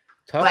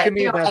 Talk to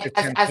me about the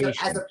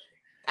temptation.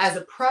 As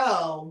a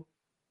pro,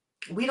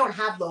 we don't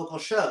have local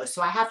shows,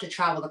 so I have to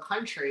travel the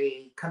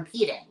country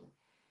competing.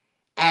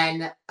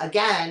 And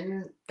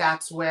again,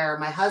 that's where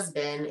my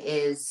husband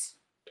is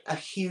a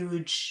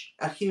huge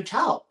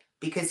help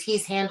because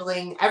he's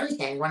handling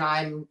everything when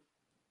I'm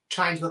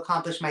trying to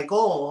accomplish my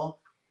goal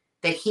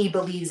that he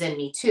believes in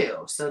me too.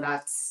 So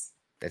that's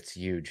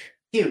huge.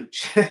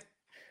 Huge.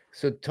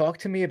 So talk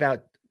to me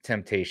about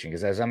temptation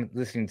because as I'm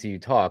listening to you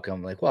talk,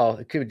 I'm like, well,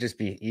 it could just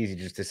be easy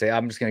just to say,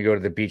 I'm just going to go to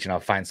the beach and I'll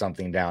find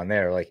something down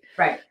there. Like,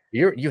 right.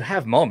 You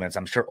have moments,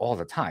 I'm sure, all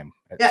the time,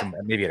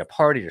 maybe at a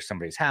party or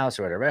somebody's house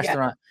or at a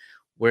restaurant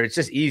where it's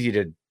just easy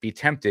to be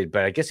tempted.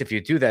 But I guess if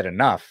you do that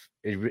enough,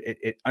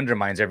 it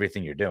undermines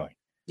everything you're doing.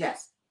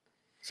 Yes.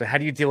 So how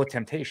do you deal with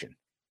temptation?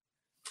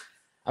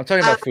 I'm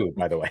talking about food,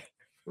 by the way.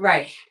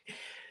 Right.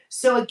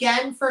 So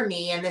again, for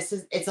me, and it's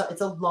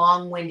a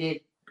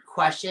long-winded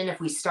question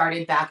if we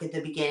started back at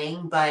the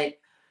beginning, but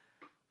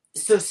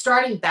so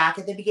starting back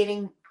at the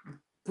beginning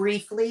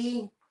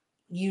briefly,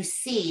 you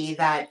see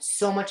that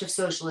so much of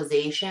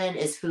socialization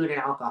is food and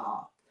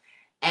alcohol.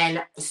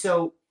 And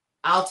so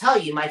I'll tell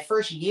you, my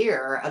first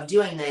year of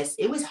doing this,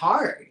 it was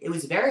hard. It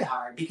was very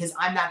hard because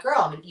I'm that girl.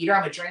 I'm an eater,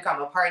 I'm a drinker,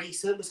 I'm a party.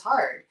 So it was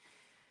hard.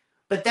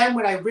 But then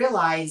what I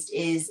realized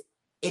is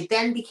it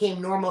then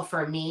became normal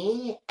for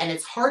me and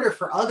it's harder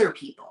for other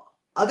people.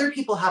 Other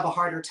people have a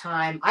harder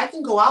time. I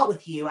can go out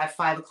with you at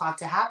 5 o'clock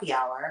to happy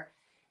hour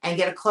and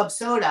get a club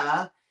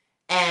soda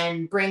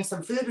and bring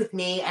some food with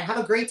me and have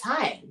a great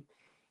time.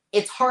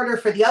 It's harder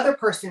for the other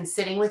person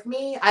sitting with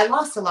me. I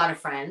lost a lot of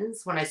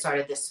friends when I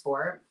started this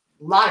sport,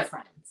 a lot of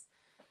friends.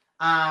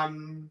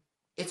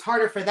 It's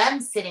harder for them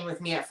sitting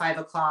with me at 5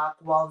 o'clock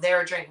while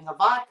they're drinking a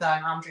vodka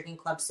and I'm drinking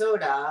club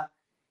soda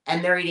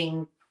and they're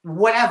eating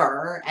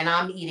whatever and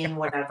I'm eating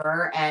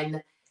whatever.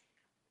 And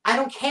I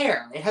don't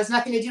care. It has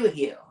nothing to do with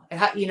you.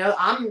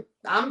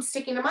 I'm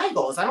sticking to my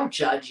goals. I don't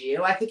judge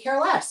you. I could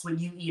care less when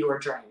you eat or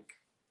drink.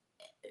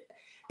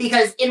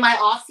 Because in my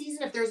off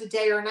season, if there's a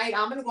day or a night,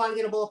 I'm going to go out and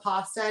get a bowl of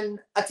pasta and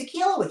a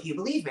tequila with you,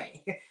 believe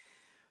me.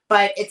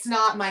 But it's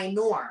not my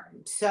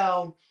norm.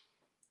 So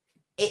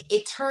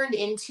it turned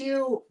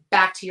into,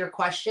 back to your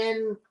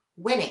question,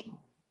 winning,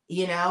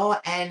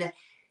 and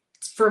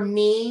for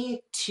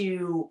me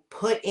to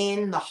put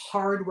in the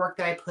hard work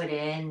that I put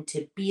in,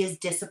 to be as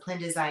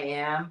disciplined as I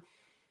am,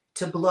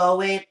 to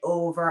blow it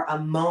over a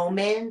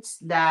moment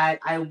that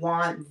I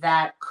want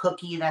that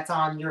cookie that's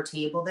on your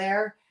table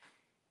there,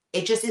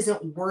 it just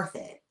isn't worth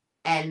it.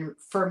 And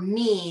for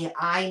me,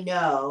 I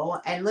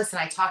know, and listen,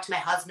 I talked to my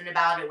husband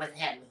about it with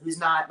him, who's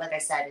not, like I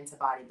said, into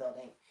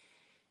bodybuilding.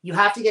 You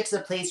have to get to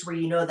the place where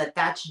you know that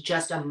that's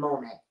just a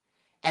moment.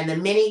 And the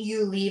minute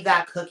you leave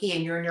that cookie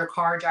and you're in your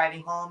car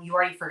driving home, you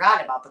already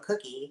forgot about the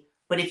cookie.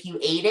 But if you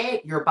ate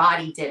it, your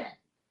body didn't.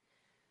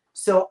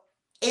 So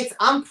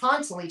I'm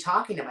constantly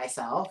talking to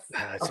myself.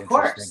 Wow, that's of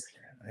course.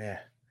 Yeah.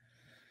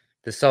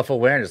 The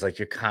self-awareness, like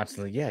you're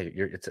constantly, yeah, it's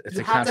You a have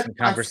to constant constantly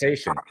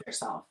conversation. talk to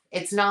yourself.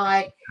 It's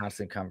not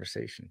Constant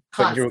conversation.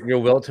 But constant. your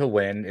will to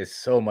win is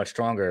so much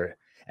stronger.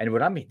 And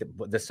what I mean,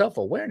 the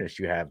self-awareness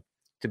you have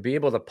to be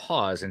able to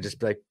pause and just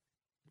be like,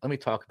 let me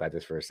talk about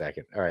this for a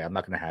second. All right, I'm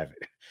not gonna have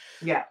it.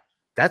 Yeah,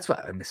 That's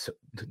what I mean. So,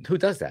 who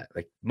does that?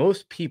 Like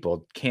most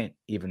people can't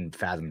even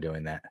fathom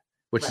doing that,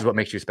 which is right. what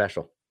makes you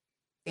special.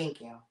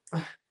 Thank you.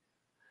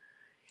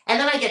 And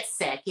then I get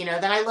sick,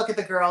 then I look at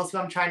the girls who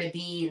I'm trying to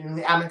be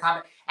and I'm in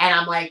comment and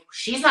I'm like,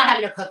 she's not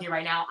having a cookie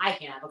right now. I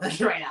can't have a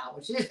cookie right now.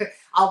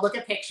 I'll look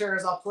at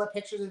pictures, I'll pull up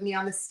pictures of me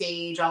on the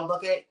stage. I'll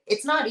look at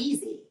it's not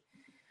easy.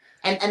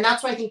 And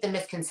that's what I think the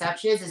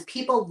misconception is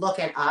people look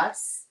at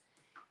us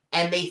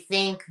and they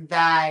think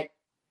that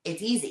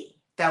it's easy,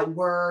 that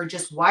we're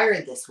just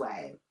wired this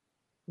way.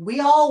 We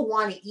all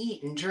want to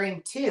eat and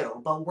drink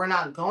too, but we're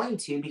not going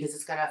to because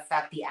it's going to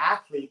affect the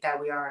athlete that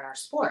we are in our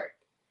sport.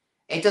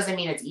 It doesn't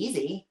mean it's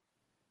easy,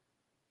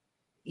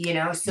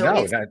 so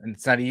No, it's that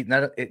it's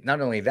not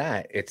not only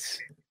that, it's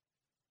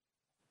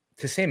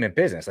the same in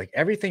business. Like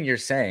everything you're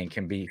saying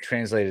can be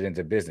translated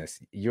into business.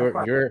 of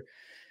course. Your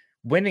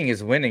winning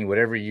is winning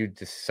whatever you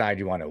decide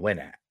you want to win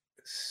at.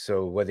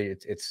 So whether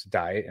it's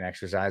diet and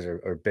exercise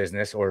or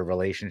business or a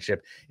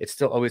relationship, it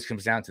still always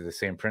comes down to the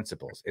same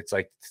principles. It's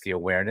the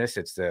awareness,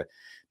 it's the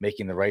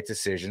making the right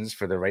decisions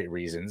for the right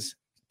reasons,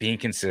 being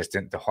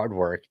consistent, the hard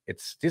work.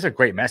 These are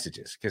great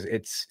messages because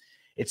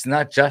it's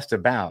not just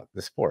about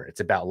the sport, it's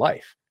about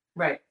life.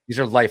 Right. These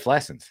are life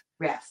lessons.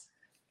 Yes,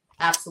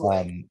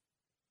 absolutely.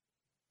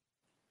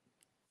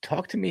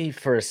 Talk to me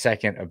for a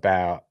second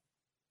about,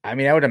 I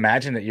mean, I would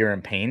imagine that you're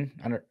in pain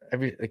on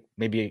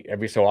maybe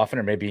every so often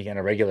or maybe on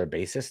a regular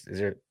basis. Is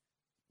there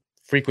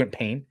frequent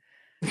pain?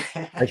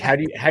 Like how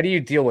do you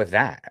deal with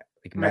that?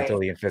 Like Right.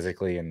 mentally and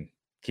physically and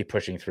keep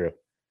pushing through?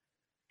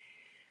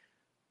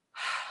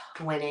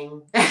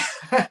 Winning.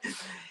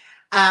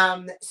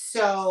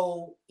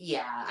 So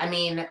yeah, I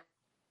mean,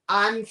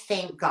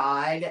 thank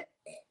God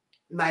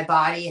my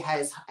body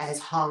has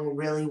hung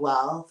really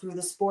well through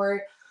the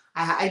sport.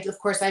 I of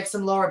course I have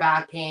some lower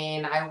back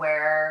pain. I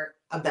wear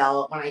a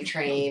belt when I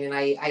train and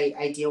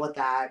I deal with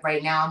that.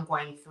 Right now I'm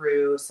going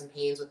through some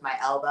pains with my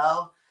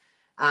elbow.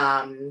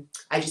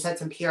 I just had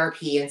some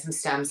PRP and some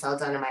stem cell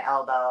done in my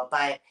elbow,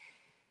 but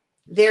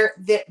there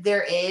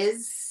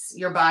is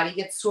your body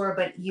gets sore,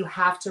 but you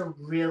have to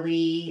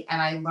really,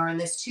 and I learned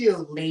this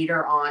too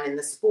later on in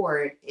the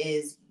sport,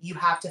 is you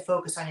have to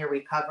focus on your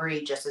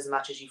recovery just as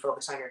much as you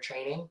focus on your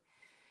training.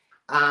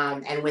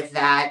 And with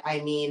that, I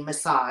mean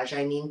massage,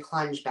 I mean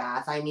plunge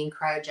bath, I mean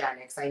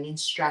cryogenics, I mean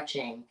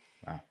stretching,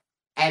 Wow.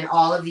 and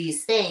all of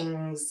these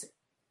things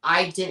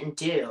I didn't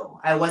do.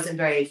 I wasn't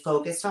very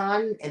focused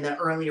on in the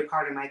earlier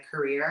part of my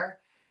career.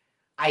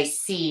 I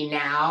see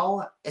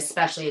now,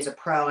 especially as a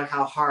pro, and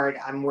how hard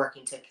I'm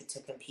working to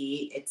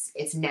compete.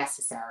 It's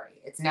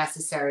necessary. It's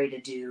necessary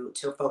to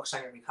focus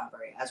on your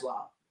recovery as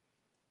well.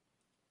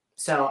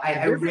 So Have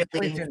I there been points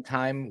really in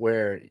time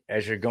where,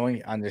 as you're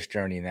going on this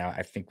journey now,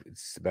 I think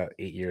it's about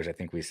 8 years, I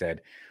think we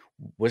said,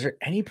 was there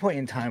any point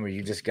in time where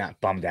you just got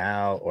bummed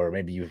out, or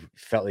maybe you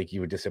felt like you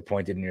were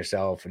disappointed in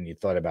yourself and you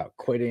thought about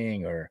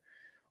quitting, or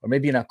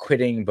maybe you're not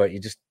quitting, but you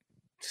just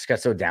got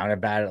so down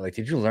about it? Like,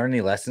 did you learn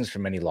any lessons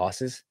from any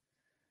losses?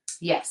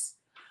 yes.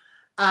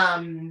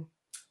 Um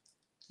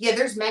yeah,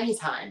 there's many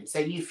times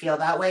that you feel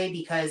that way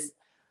because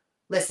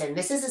listen,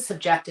 this is a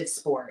subjective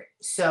sport.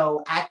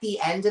 So at the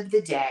end of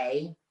the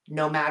day,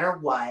 no matter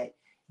what,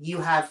 you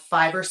have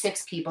 5 or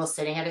 6 people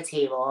sitting at a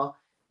table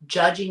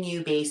judging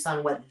you based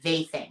on what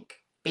they think,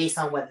 based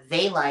on what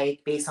they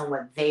like, based on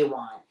what they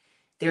want.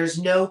 There's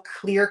no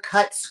clear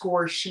cut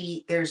score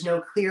sheet, there's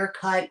no clear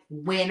cut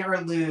win or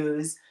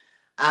lose.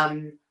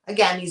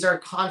 Again, these are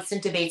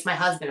constant debates my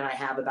husband and I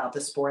have about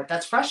the sport.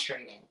 That's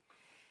frustrating.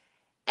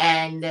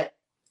 And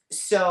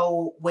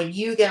so when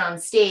you get on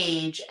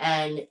stage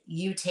and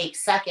you take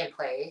second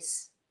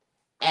place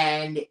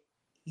and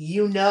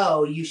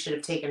you should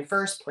have taken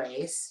first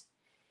place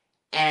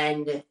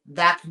and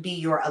that could be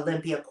your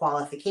Olympia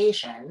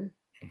qualification,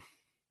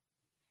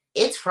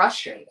 it's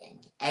frustrating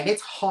and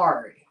it's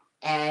hard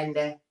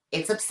and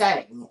it's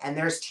upsetting and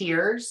there's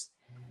tears.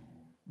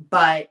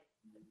 But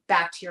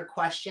back to your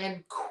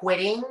question,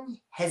 quitting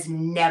has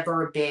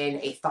never been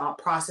a thought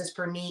process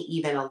for me,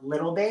 even a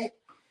little bit.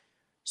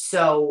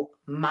 So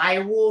my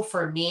rule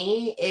for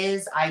me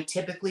is I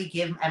typically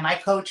give, and my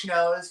coach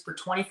knows for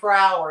 24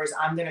 hours,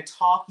 I'm going to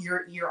talk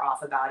your ear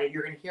off about it.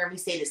 You're going to hear me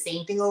say the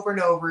same thing over and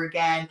over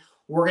again.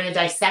 We're going to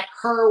dissect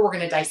her. We're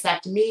going to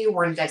dissect me.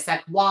 We're going to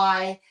dissect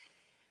why.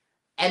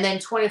 And then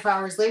 24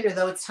 hours later,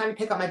 though, it's time to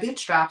pick up my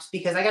bootstraps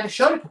because I got a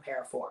show to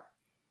prepare for.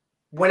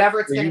 Whatever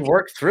it's So going you to be.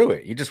 work through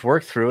it. You just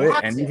work through You it.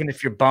 have And to. even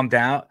if you're bummed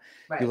out,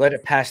 you Right. let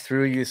it pass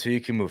through you so you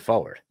can move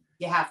forward.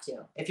 You have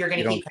to. If you're going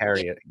You to don't keep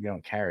carry it. You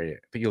don't carry it,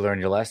 but you learn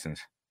your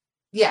lessons.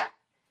 Yeah.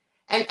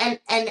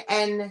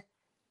 And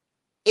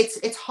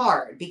it's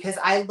hard because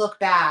I look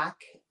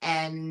back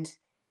and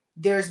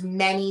there's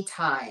many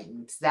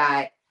times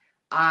that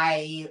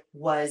I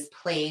was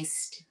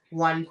placed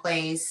one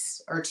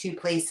place or two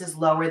places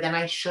lower than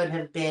I should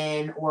have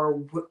been,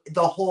 or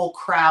the whole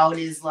crowd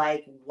is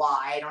like,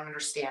 why? I don't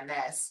understand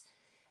this.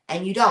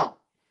 And you don't.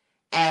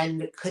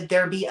 And could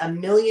there be a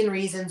million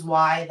reasons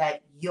why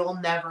that you'll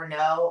never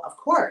know? Of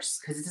course,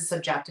 because it's a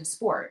subjective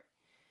sport.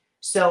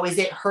 So is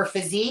it her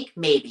physique?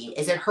 Maybe.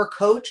 Is it her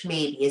coach?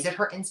 Maybe. Is it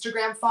her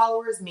Instagram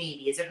followers?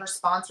 Maybe. Is it her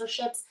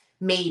sponsorships?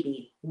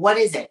 Maybe. What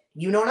is it?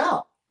 You don't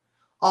know.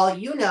 All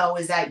you know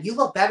is that you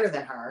look better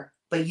than her,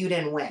 but you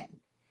didn't win.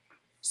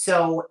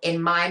 So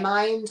in my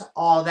mind,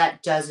 all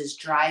that does is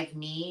drive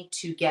me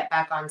to get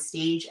back on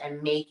stage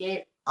and make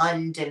it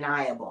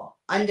undeniable.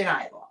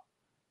 Undeniable.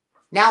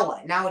 Now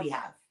what? Now what do you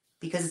have?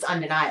 Because it's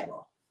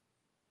undeniable.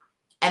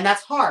 And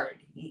that's hard.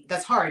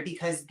 That's hard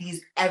because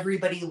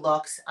everybody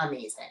looks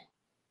amazing.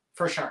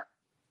 For sure.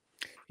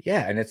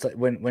 Yeah, and it's like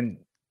when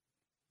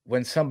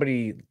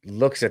somebody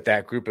looks at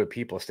that group of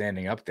people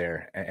standing up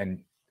there,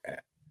 and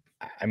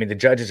I mean, the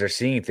judges are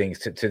seeing things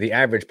to the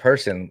average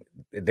person.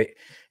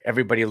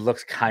 Everybody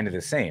looks kind of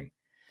the same.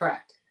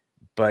 Correct.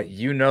 But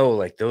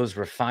like those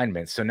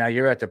refinements. So now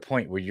you're at the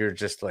point where you're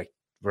just like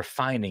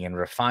refining and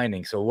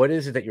refining. So what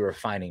is it that you're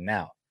refining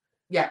now?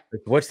 Yeah.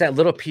 Like, what's that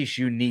little piece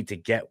you need to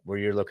get where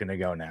you're looking to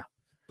go now?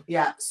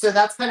 Yeah. So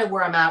that's kind of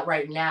where I'm at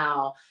right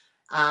now.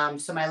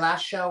 So my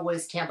last show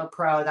was Tampa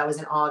Pro. That was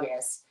in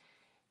August.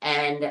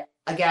 And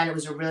again, it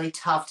was a really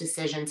tough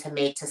decision to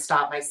make to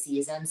stop my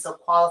season. So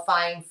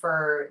qualifying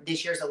for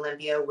this year's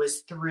Olympia was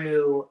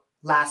through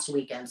last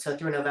weekend. So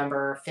through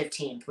November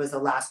 15th was the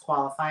last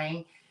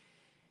qualifying.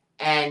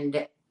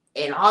 And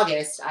in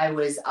August, I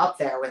was up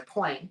there with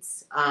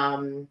points.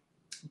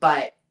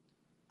 But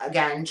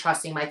again,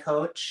 trusting my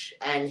coach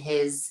and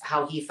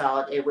how he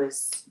felt, it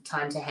was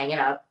time to hang it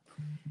up.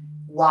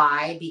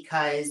 Why?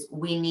 Because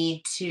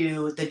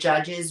the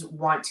judges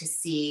want to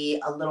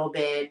see a little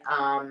bit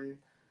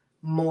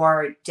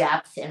more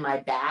depth in my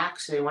back.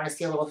 So they want to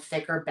see a little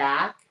thicker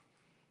back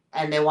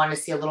and they want to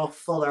see a little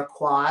fuller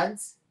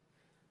quads.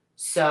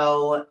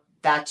 So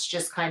that's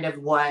just kind of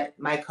what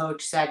my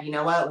coach said. You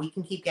know what? We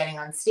can keep getting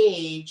on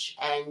stage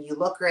and you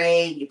look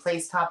great. You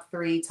place top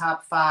 3,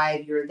 top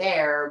 5, you're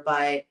there,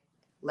 but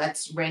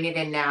let's rein it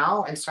in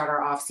now and start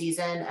our off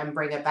season and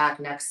bring it back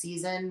next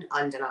season.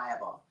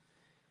 Undeniable.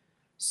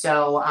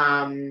 So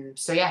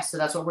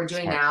that's what we're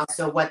doing now.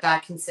 So what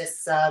that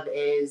consists of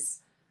is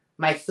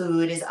my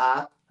food is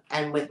up.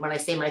 And when I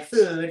say my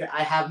food,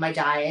 I have my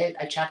diet.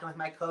 I check in with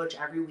my coach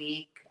every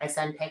week. I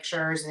send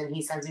pictures and then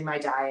he sends me my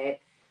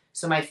diet.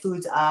 So my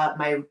food's up,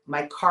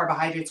 my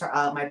carbohydrates are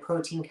up, my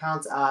protein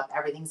count's up,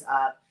 everything's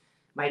up.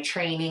 My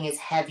training is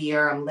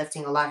heavier. I'm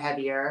lifting a lot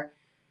heavier.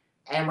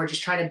 And we're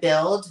just trying to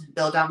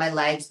build out my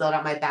legs, build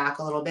out my back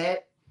a little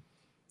bit.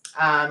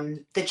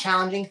 The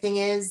challenging thing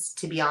is,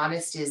 to be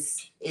honest,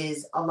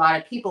 is a lot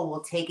of people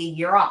will take a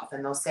year off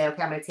and they'll say,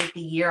 okay, I'm going to take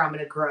the year, I'm going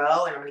to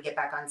grow and I'm going to get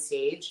back on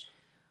stage.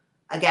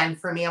 Again,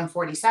 for me, I'm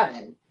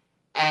 47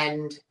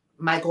 and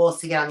my goal is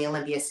to get on the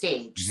Olympia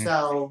stage. Mm-hmm.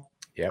 So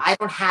I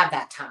don't have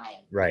that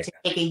time to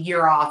take a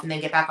year off and then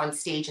get back on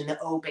stage in the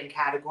open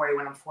category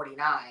when I'm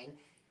 49.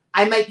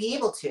 I might be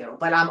able to,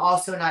 but I'm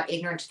also not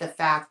ignorant to the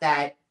fact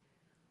that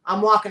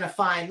I'm walking a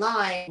fine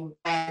line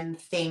when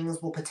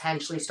things will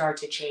potentially start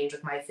to change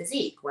with my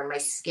physique, when my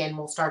skin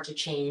will start to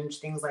change,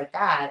 things like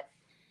that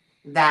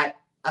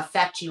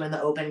affect you in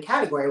the open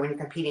category when you're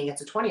competing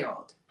against a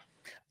 20-year-old.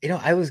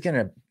 I was going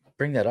to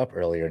bring that up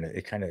earlier and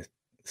it kind of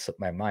slipped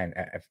my mind.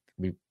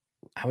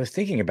 I was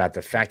thinking about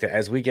the fact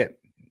that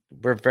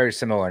we're very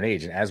similar in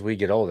age, and as we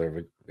get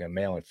older,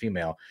 male and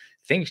female,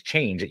 things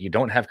change that you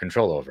don't have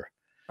control over.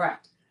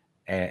 Correct.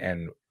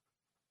 And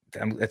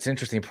that's an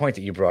interesting point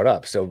that you brought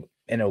up. So,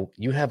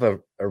 you have a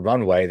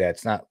runway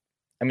that's not,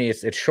 I mean,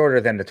 it's shorter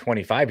than the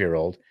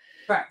 25-year-old,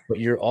 right? But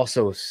you're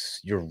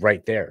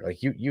right there. Like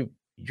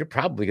you're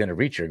probably going to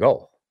reach your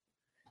goal.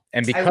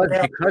 And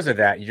because of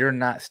that, you're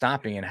not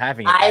stopping and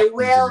having. I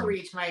will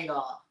reach my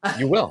goal.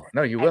 You will.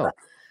 No, you will.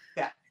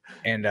 Yeah.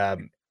 And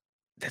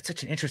that's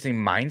such an interesting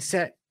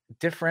mindset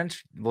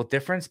difference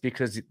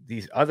because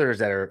these others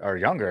that are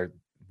younger,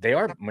 they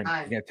are going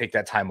to take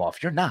that time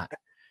off. You're not.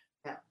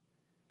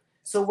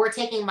 So we're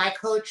taking my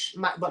coach,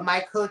 what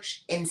my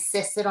coach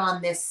insisted on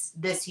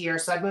this year.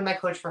 So I've been my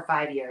coach for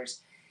 5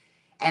 years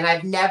and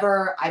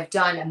I've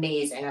done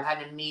amazing. I've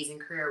had an amazing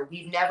career.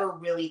 We've never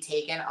really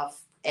taken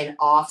an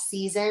off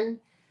season.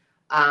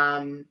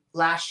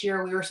 Last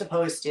year we were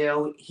supposed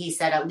to, he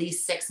said at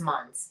least 6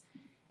 months.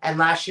 And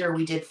last year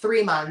we did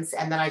 3 months.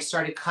 And then I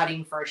started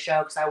cutting for a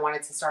show because I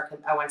wanted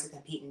to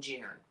compete in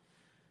June.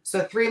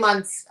 So 3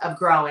 months of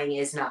growing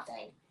is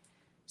nothing.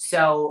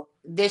 So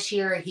this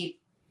year he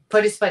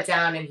put his foot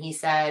down and he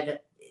said,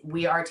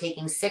 we are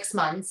taking 6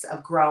 months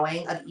of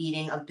growing, of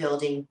eating, of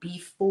building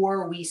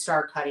before we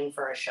start cutting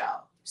for a show.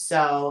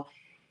 So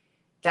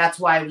that's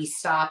why we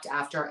stopped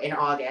in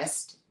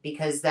August,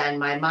 because then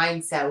my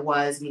mindset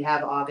was we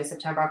have August,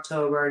 September,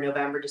 October,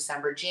 November,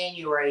 December,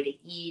 January to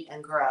eat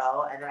and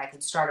grow. And then I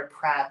could start a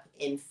prep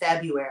in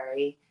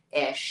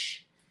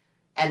February-ish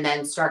and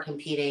then start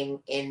competing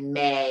in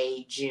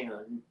May,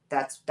 June.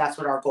 That's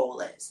what our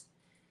goal is.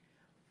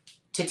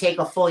 To take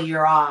a full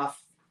year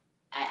off,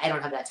 I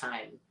don't have that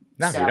time.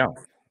 No, you don't.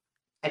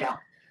 I don't.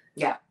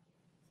 Yeah.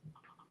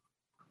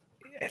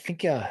 I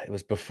think it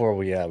was before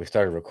we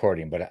started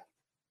recording, but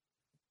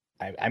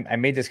I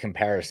made this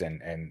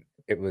comparison, and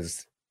it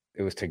was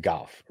to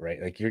golf,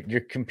 right? Like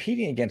you're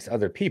competing against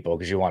other people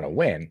because you want to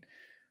win,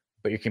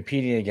 but you're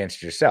competing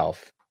against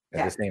yourself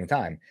at the same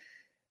time.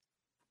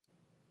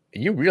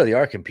 You really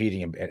are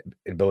competing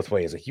in both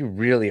ways. Like you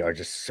really are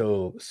just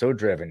so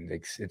driven.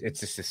 It's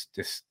just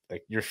this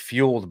like you're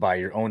fueled by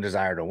your own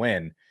desire to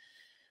win,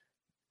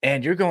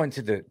 and you're going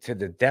to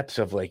the depths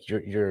of like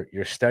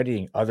you're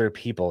studying other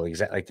people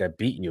exactly like that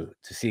beat you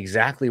to see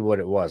exactly what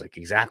it was, like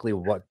exactly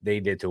what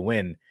they did to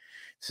win,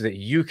 so that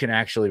you can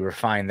actually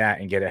refine that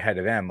and get ahead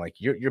of them. Like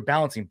you're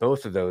balancing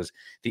both of those,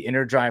 the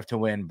inner drive to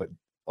win, but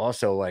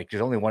also like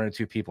there's only one or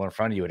two people in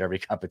front of you at every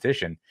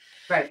competition.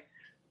 Right.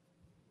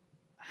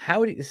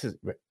 How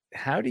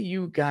do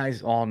you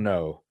guys all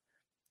know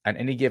on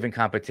any given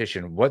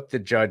competition what the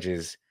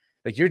judges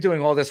like? You're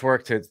doing all this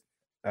work to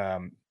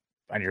on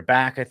your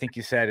back, I think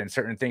you said, and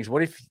certain things.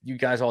 What if you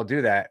guys all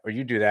do that, or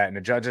you do that, and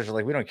the judges are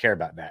like, we don't care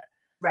about that?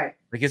 Right.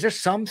 Like, is there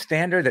some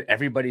standard that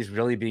everybody's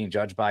really being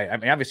judged by? I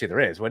mean, obviously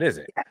there is. What is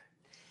it? Yeah.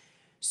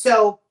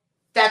 So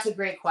that's a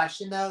great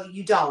question, though.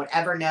 You don't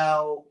ever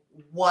know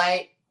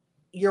what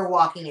you're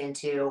walking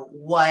into,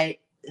 what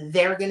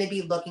they're going to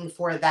be looking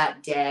for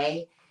that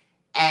day.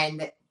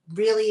 And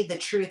really the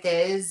truth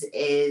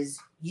is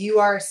you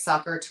are a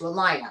sucker to a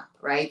lineup,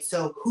 right?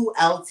 So who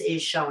else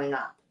is showing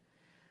up?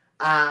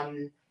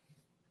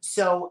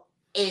 So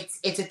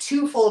it's a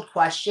twofold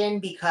question,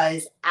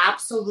 because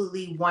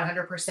absolutely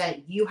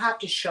 100% you have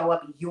to show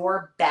up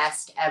your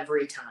best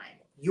every time,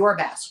 your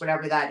best,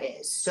 whatever that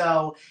is.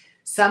 So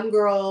some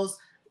girls,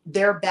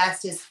 their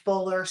best is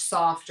fuller,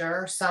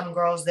 softer. Some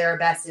girls, their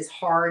best is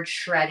hard,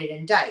 shredded,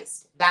 and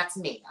diced. That's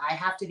me. I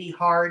have to be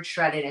hard,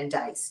 shredded, and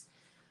diced.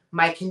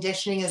 My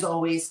conditioning is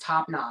always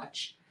top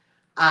notch.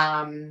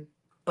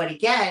 But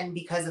again,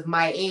 because of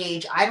my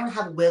age, I don't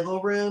have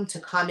wiggle room to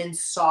come in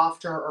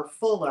softer or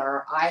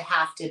fuller. I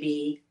have to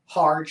be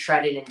hard,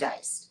 shredded, and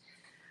diced.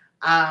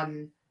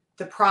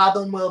 The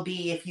problem will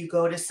be if you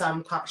go to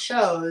some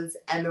shows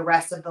and the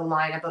rest of the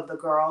lineup of the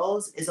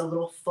girls is a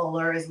little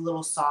fuller, is a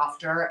little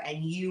softer,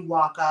 and you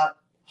walk up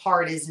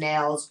hard as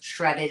nails,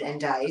 shredded and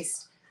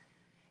diced.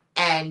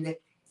 And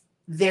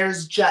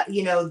there's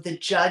the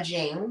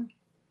judging.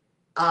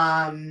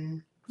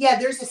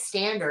 There's a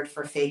standard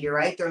for figure,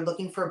 right? They're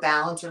looking for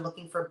balance. They're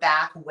looking for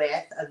back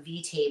width, a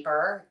V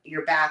taper,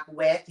 your back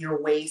width,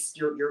 your waist,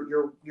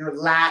 your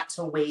lat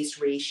to waist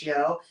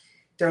ratio.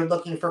 They're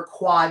looking for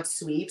quad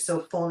sweep, so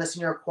fullness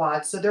in your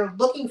quads. So they're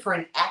looking for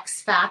an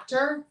X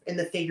factor in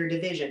the figure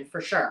division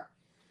for sure.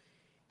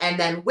 And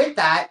then with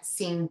that,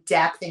 seeing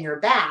depth in your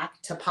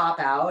back to pop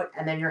out,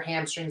 and then your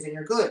hamstrings and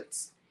your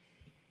glutes.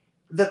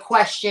 The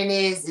question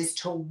is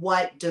to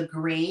what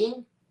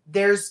degree?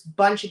 There's a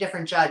bunch of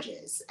different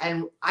judges,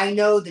 and I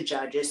know the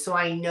judges, so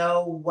I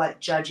know what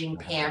judging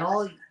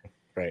panel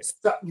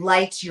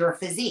likes your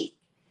physique.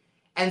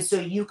 And so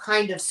you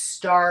kind of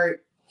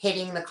start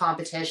hitting the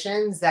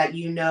competitions that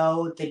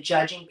the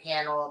judging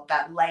panel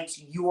that likes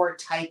your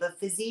type of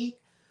physique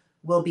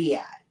will be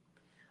at.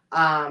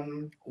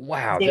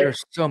 Wow,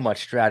 there's so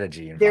much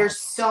strategy involved.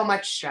 There's so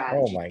much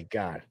strategy. Oh my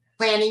God.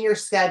 Planning your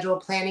schedule,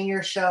 planning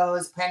your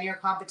shows, planning your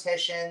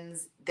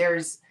competitions.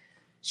 There's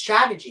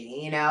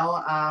strategy,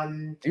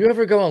 Do you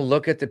ever go and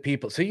look at the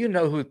people? So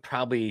who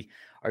probably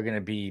are going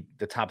to be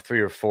the top 3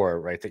 or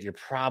 4, right? That you're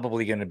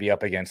probably going to be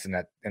up against in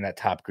that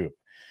top group.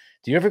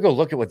 Do you ever go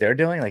look at what they're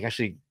doing? Like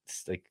actually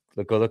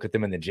go look at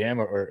them in the gym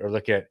or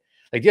look at,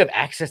 like, do you have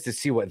access to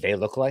see what they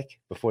look like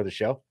before the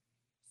show?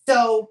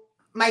 So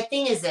my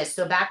thing is this.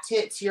 So back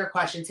to your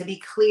question, to be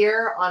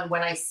clear on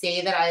when I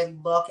say that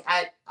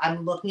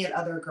I'm looking at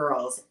other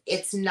girls,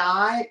 it's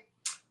not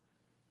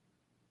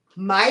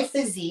my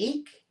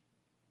physique,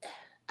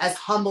 as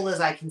humble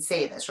as I can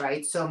say this,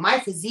 right? So my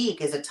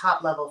physique is a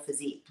top level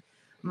physique.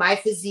 My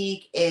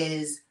physique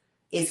is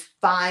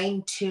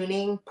fine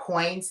tuning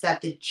points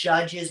that the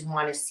judges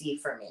want to see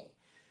for me.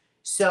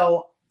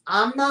 So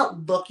I'm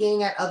not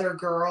looking at other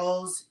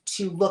girls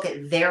to look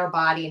at their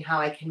body and how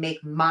I can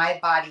make my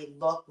body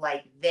look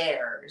like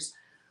theirs.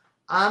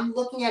 I'm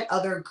looking at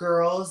other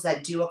girls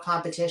that do a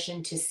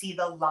competition to see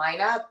the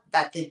lineup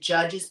that the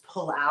judges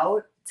pull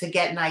out to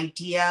get an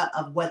idea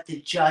of what the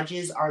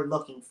judges are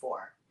looking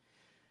for.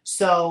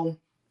 So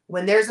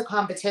when there's a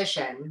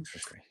competition,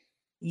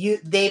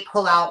 they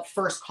pull out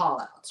first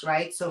call outs,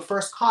 right? So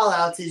first call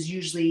outs is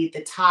usually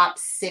the top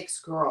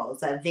 6 girls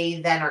that they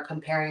then are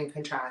comparing and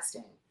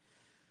contrasting.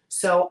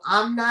 So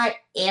I'm not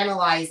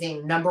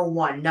analyzing number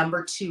 1,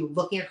 number 2,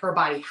 looking at her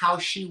body, how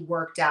she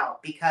worked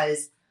out,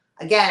 because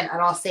again,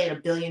 and I'll say it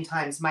a billion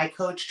times, my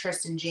coach,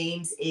 Tristan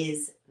James,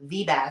 is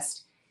the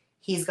best.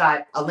 He's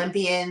got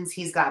Olympians,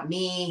 he's got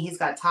me, he's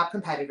got top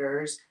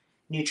competitors,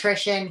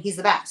 nutrition, he's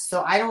the best.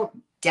 So I don't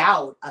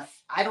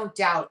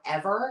doubt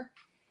ever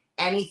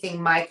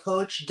anything my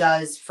coach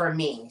does for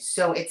me.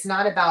 So it's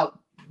not about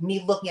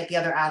me looking at the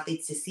other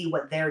athletes to see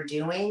what they're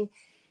doing.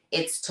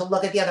 It's to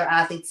look at the other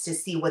athletes to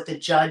see what the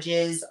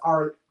judges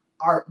are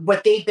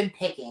what they've been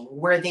picking,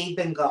 where they've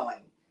been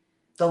going,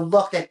 the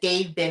look that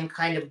they've been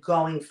kind of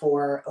going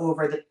for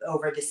over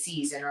the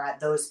season or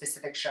at those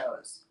specific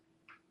shows.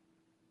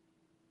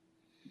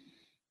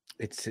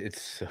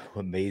 It's so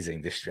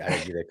amazing, the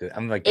strategy that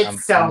I'm like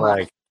It's so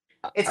much.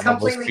 It's I'm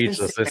almost completely speechless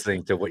consistent.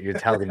 listening to what you're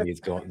telling me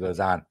goes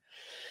on.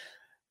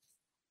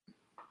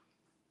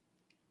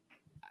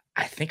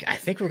 I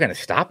think we're gonna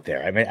stop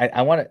there. I mean,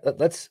 I want to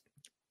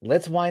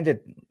let's wind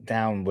it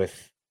down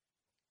with.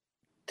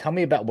 Tell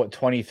me about what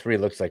 23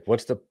 looks like.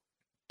 What's the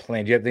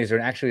plan? Do you have these? Are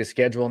actually a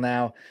schedule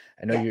now?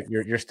 I know Yes.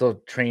 you're still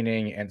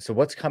training, and so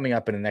what's coming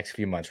up in the next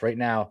few months? Right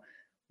now,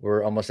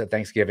 we're almost at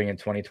Thanksgiving in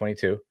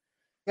 2022.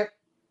 Yep.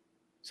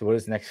 So what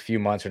does the next few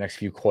months or next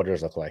few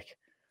quarters look like?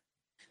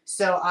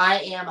 So I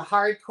am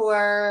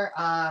hardcore,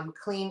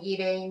 clean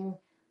eating,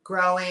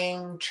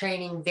 growing,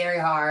 training very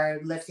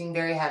hard, lifting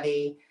very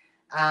heavy.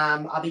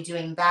 I'll be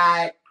doing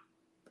that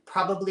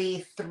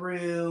probably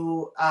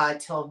through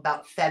till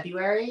about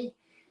February.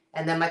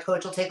 And then my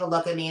coach will take a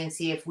look at me and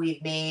see if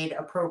we've made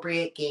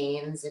appropriate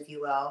gains, if you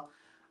will.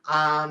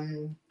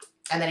 And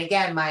then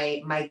again,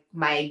 my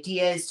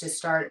idea is to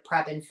start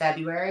prep in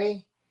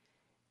February.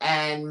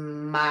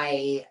 And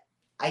my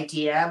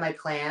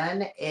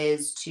plan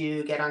is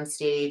to get on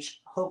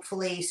stage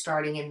hopefully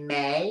starting in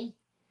May.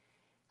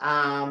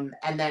 And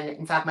then,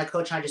 in fact, my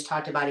coach and I just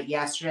talked about it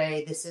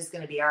yesterday. This is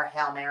going to be our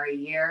Hail Mary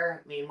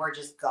year. I mean, we're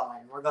just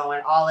going. We're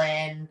going all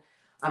in.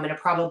 I'm going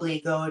to probably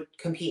go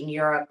compete in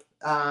Europe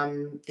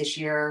this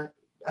year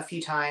a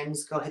few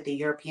times, go hit the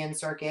European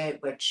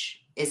circuit,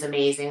 which is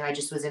amazing. I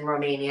just was in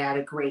Romania, had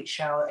a great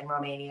show in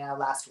Romania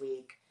last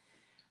week.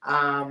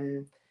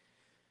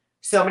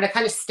 So I'm going to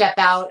kind of step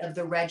out of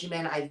the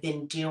regimen I've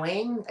been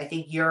doing. I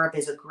think Europe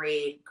is a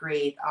great,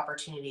 great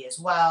opportunity as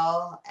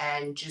well.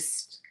 And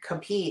just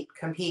compete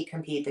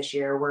this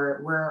year.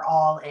 We're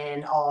all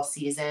in all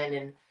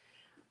season.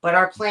 But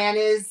our plan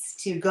is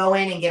to go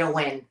in and get a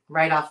win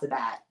right off the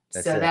bat.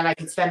 Then I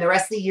can spend the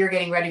rest of the year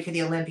getting ready for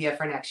the Olympia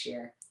for next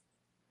year.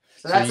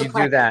 So that's you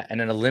do that,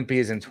 and then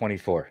Olympia is in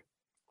 24.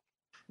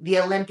 The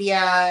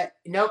Olympia,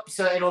 nope.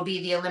 So it'll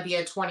be the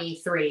Olympia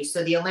 23.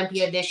 So the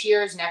Olympia this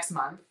year is next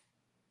month.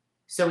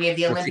 So we have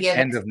the Olympia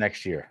end of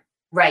next year.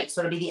 Right. So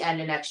it'll be the end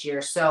of next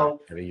year.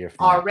 So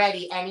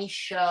already any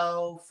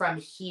show from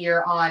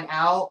here on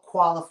out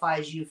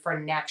qualifies you for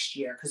next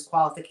year because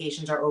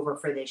qualifications are over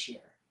for this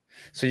year.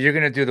 So you're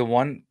going to do you're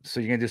going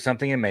to do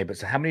something in May, but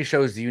so how many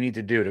shows do you need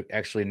to do to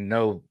actually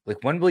know, like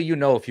when will you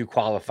know if you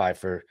qualify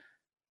for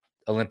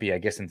Olympia, I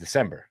guess in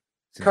December?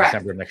 Correct.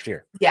 December of next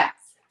year. Yeah.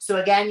 So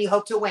again, you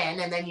hope to win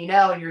and then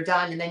and you're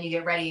done and then you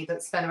get ready to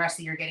spend the rest of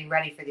the year getting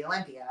ready for the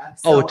Olympia.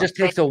 So it just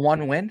takes a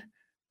one win?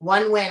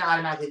 One win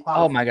automatically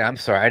qualifies. Oh my God. I'm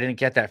sorry. I didn't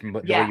get that from the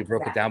way you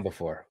broke it down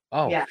before.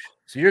 Oh, yeah.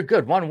 So you're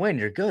good. One win,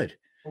 you're good.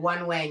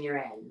 One win, you're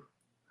in.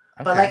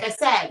 Okay. But like I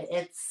said,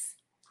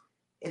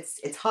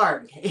 it's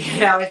hard.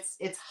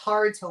 It's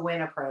hard to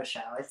win a pro show.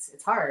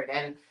 It's hard.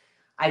 And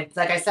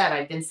like I said,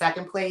 I've been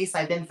second place.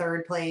 I've been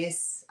third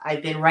place.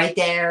 I've been right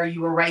there. You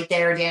were right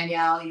there,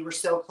 Danielle. You were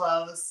so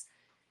close.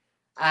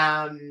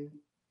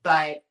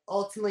 But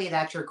ultimately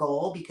that's your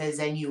goal because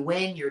then you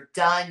win, you're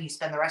done. You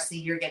spend the rest of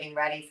the year getting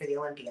ready for the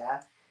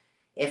Olympia.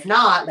 If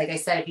not, like I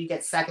said, if you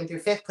get second through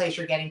fifth place,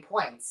 you're getting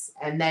points.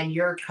 And then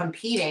you're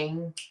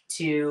competing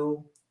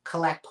to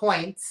collect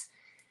points.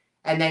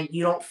 And then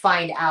you don't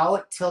find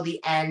out till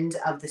the end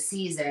of the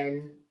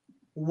season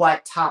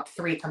what top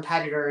three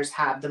competitors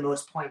have the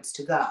most points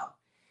to go.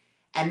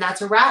 And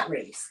that's a rat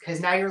race because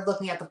now you're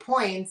looking at the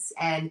points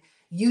and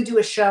you do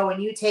a show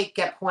and you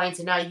get points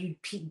and now you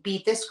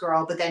beat this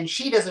girl, but then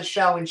she does a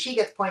show and she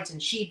gets points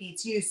and she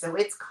beats you. So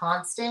it's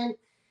constant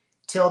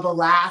till the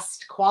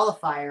last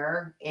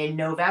qualifier in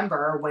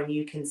November when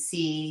you can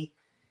see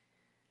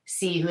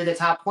who the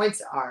top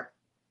points are.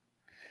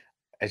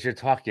 As you're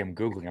talking, I'm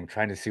Googling. I'm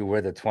trying to see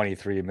where the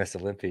 23 Miss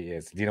Olympia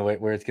is. Do you know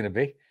where it's going to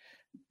be?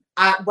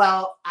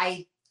 Well,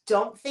 I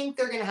don't think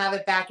they're going to have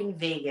it back in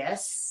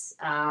Vegas.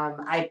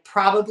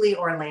 Probably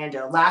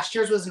Orlando. Last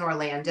year's was in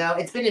Orlando.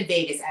 It's been in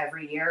Vegas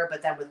every year,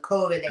 but then with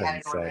COVID, they had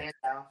it in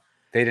Orlando.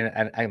 They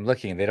didn't. I'm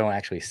looking. They don't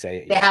actually say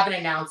it yet. They haven't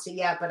announced it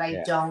yet, but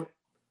I don't.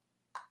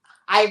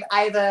 I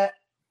have a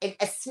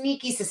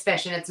sneaky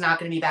suspicion it's not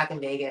going to be back in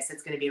Vegas.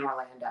 It's going to be in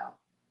Orlando.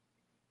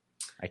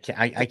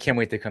 I can't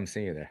wait to come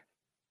see you there.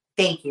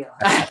 Thank you.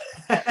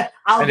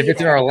 And if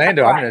it's in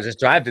Orlando, I'm going to just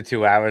drive to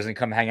 2 hours and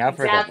come hang out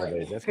for a couple of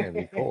days. That's going to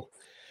be cool.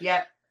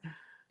 Yep.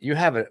 You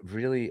have a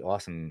really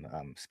awesome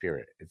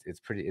spirit. It's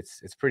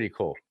pretty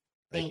cool.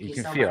 Like, Thank you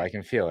can so feel. much. I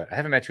can feel it. I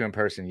haven't met you in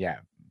person yet,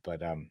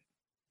 but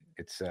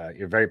it's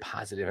you're very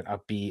positive and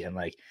upbeat and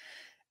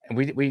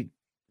we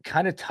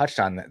kind of touched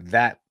on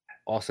that.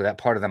 Also, that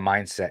part of the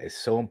mindset is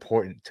so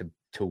important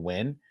to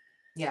win.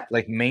 Yeah.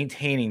 Like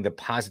maintaining the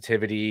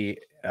positivity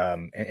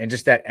and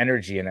just that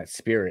energy and that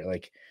spirit.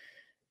 Like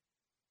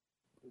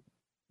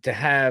to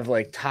have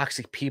like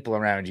toxic people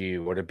around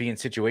you, or to be in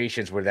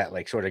situations where that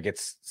like sort of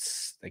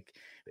like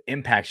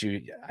impacts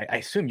you. I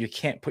assume you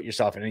can't put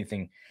yourself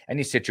in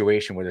any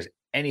situation where there's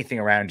anything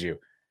around you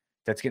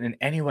that's going to in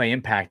any way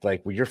impact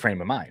like with your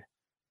frame of mind.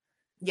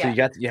 So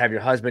Yeah. you have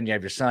your husband, you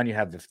have your son,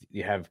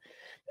 you have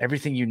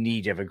everything you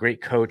need. You have a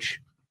great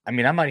coach. I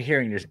mean, I'm not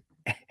hearing there's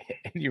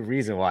any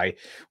reason why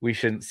we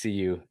shouldn't see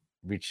you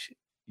reach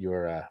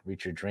your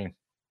dream.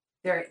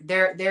 There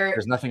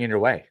There's nothing in your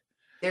way.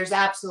 there's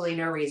absolutely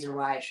no reason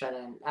why I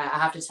shouldn't. I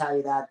have to tell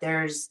you that.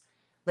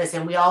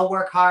 Listen, we all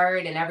work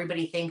hard and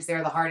everybody thinks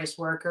they're the hardest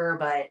worker,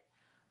 but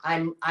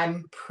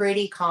I'm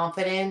pretty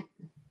confident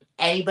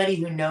anybody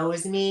who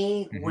knows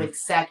me Mhm. would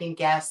second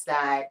guess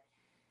that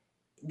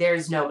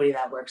there's nobody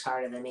that works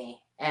harder than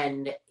me,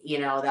 and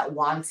that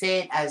wants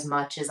it as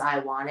much as I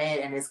want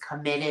it and is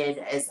committed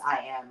as I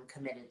am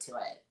committed to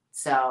it.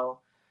 So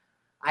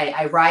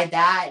I ride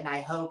that, and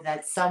I hope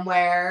that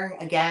somewhere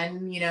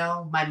again,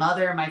 my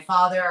mother and my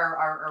father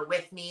are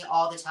with me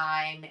all the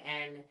time,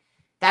 and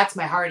that's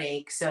my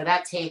heartache. So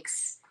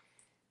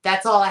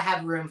that's all I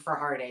have room for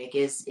heartache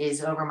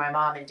is over my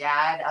mom and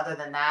dad. Other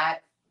than that,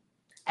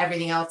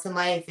 everything else in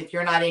life, if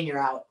you're not in, you're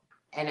out.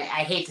 And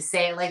I hate to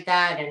say it like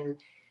that,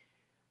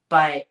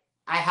 but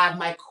I have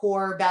my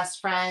core best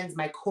friends,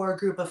 my core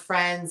group of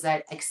friends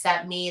that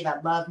accept me,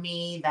 that love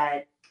me,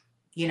 that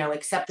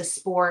accept the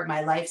sport,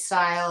 my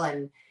lifestyle,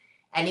 and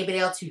anybody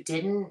else who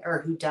didn't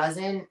or who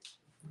doesn't,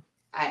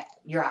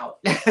 you're out.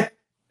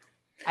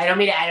 I don't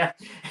mean to, I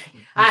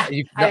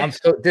don't, No,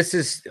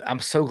 I'm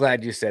so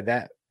glad you said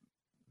that,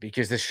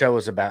 because this show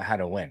is about how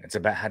to win. It's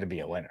about how to be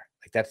a winner.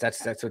 Like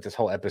that's what this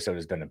whole episode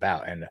has been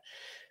about. And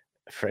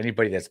for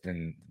anybody that's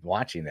been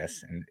watching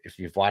this, and if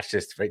you've watched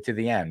this right to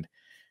the end,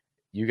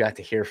 you got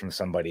to hear from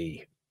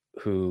somebody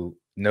who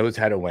knows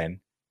how to win,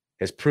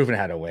 has proven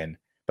how to win,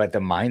 but the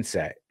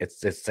mindset,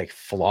 it's like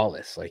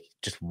flawless, like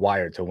just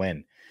wired to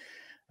win.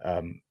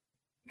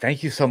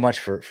 Thank you so much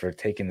for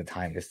taking the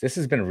time. This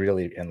has been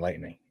really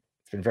enlightening.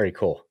 It's been very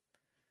cool.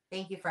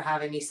 Thank you for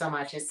having me so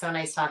much. It's so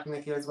nice talking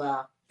with you as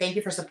well. Thank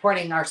you for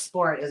supporting our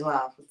sport as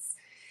well.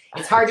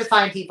 It's hard to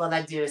find people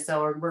that do,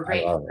 so we're I love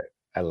grateful. it.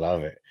 I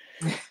love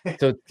it.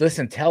 So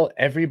listen, tell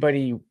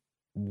everybody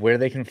where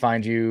they can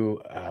find you,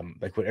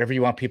 like whatever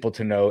you want people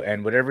to know,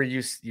 and whatever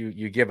you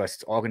give us,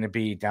 it's all going to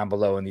be down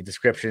below in the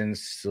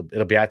descriptions. So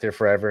it'll be out there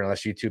forever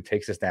unless YouTube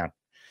takes us down.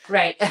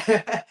 Right.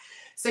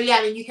 So yeah,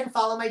 I mean, you can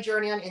follow my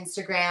journey on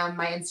Instagram.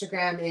 My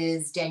Instagram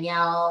is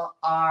Danielle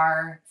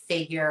R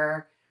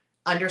Figure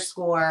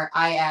 _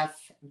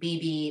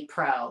 IFBB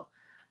Pro.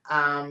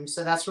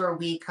 So that's where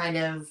we kind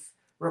of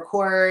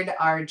record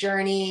our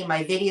journey,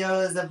 my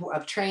videos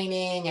of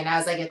training. And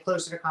as I get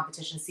closer to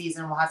competition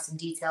season, we'll have some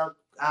detailed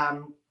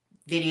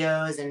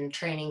videos and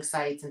training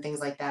sites and things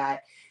like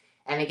that.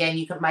 And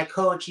again, my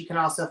coach, you can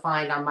also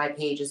find on my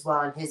page as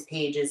well. And his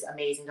page is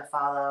amazing to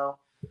follow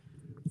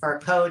for a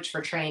coach,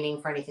 for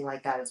training, for anything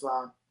like that as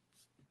well.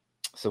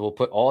 So we'll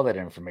put all that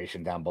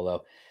information down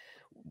below.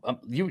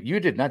 You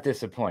did not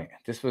disappoint.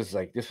 This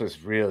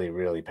was really,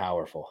 really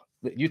powerful.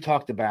 You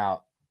talked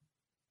about,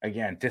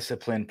 again,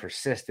 discipline,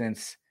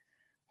 persistence,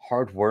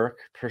 hard work,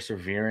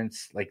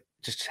 perseverance, like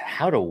just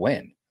how to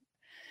win.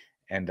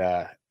 And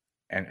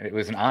it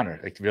was an honor,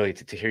 like really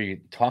to hear you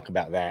talk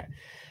about that.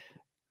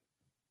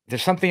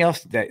 There's something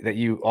else that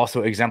you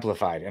also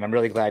exemplified, and I'm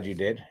really glad you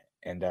did.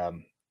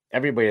 And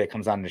everybody that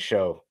comes on the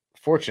show,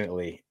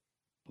 fortunately,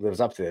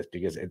 lives up to this,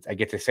 because I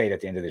get to say it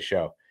at the end of the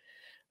show.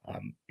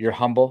 You're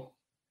humble,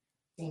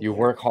 you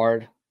work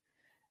hard,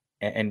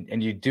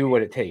 and you do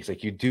what it takes.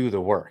 Like you do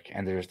the work,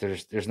 and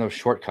there's no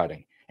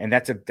shortcutting, and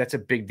that's a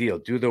big deal.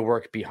 Do the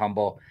work, be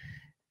humble,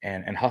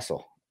 and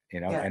hustle.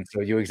 Yeah. And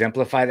so you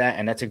exemplify that,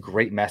 and that's a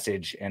great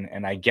message.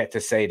 And I get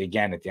to say it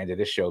again at the end of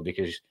this show,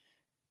 because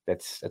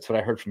that's what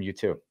I heard from you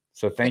too.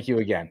 So thank you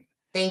again.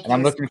 Thank And you.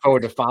 I'm looking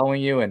forward to following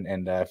you. And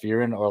if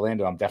you're in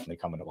Orlando, I'm definitely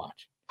coming to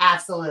watch.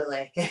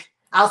 Absolutely.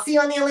 I'll see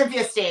you on the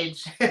Olympia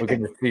stage. We're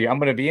going to see you. I'm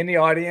going to be in the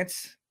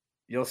audience.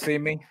 You'll see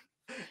me.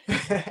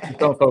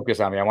 Don't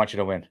focus on me. I want you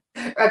to win.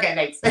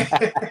 Okay, thanks.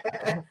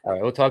 All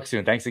right. We'll talk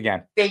soon. Thanks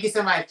again. Thank you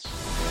so much.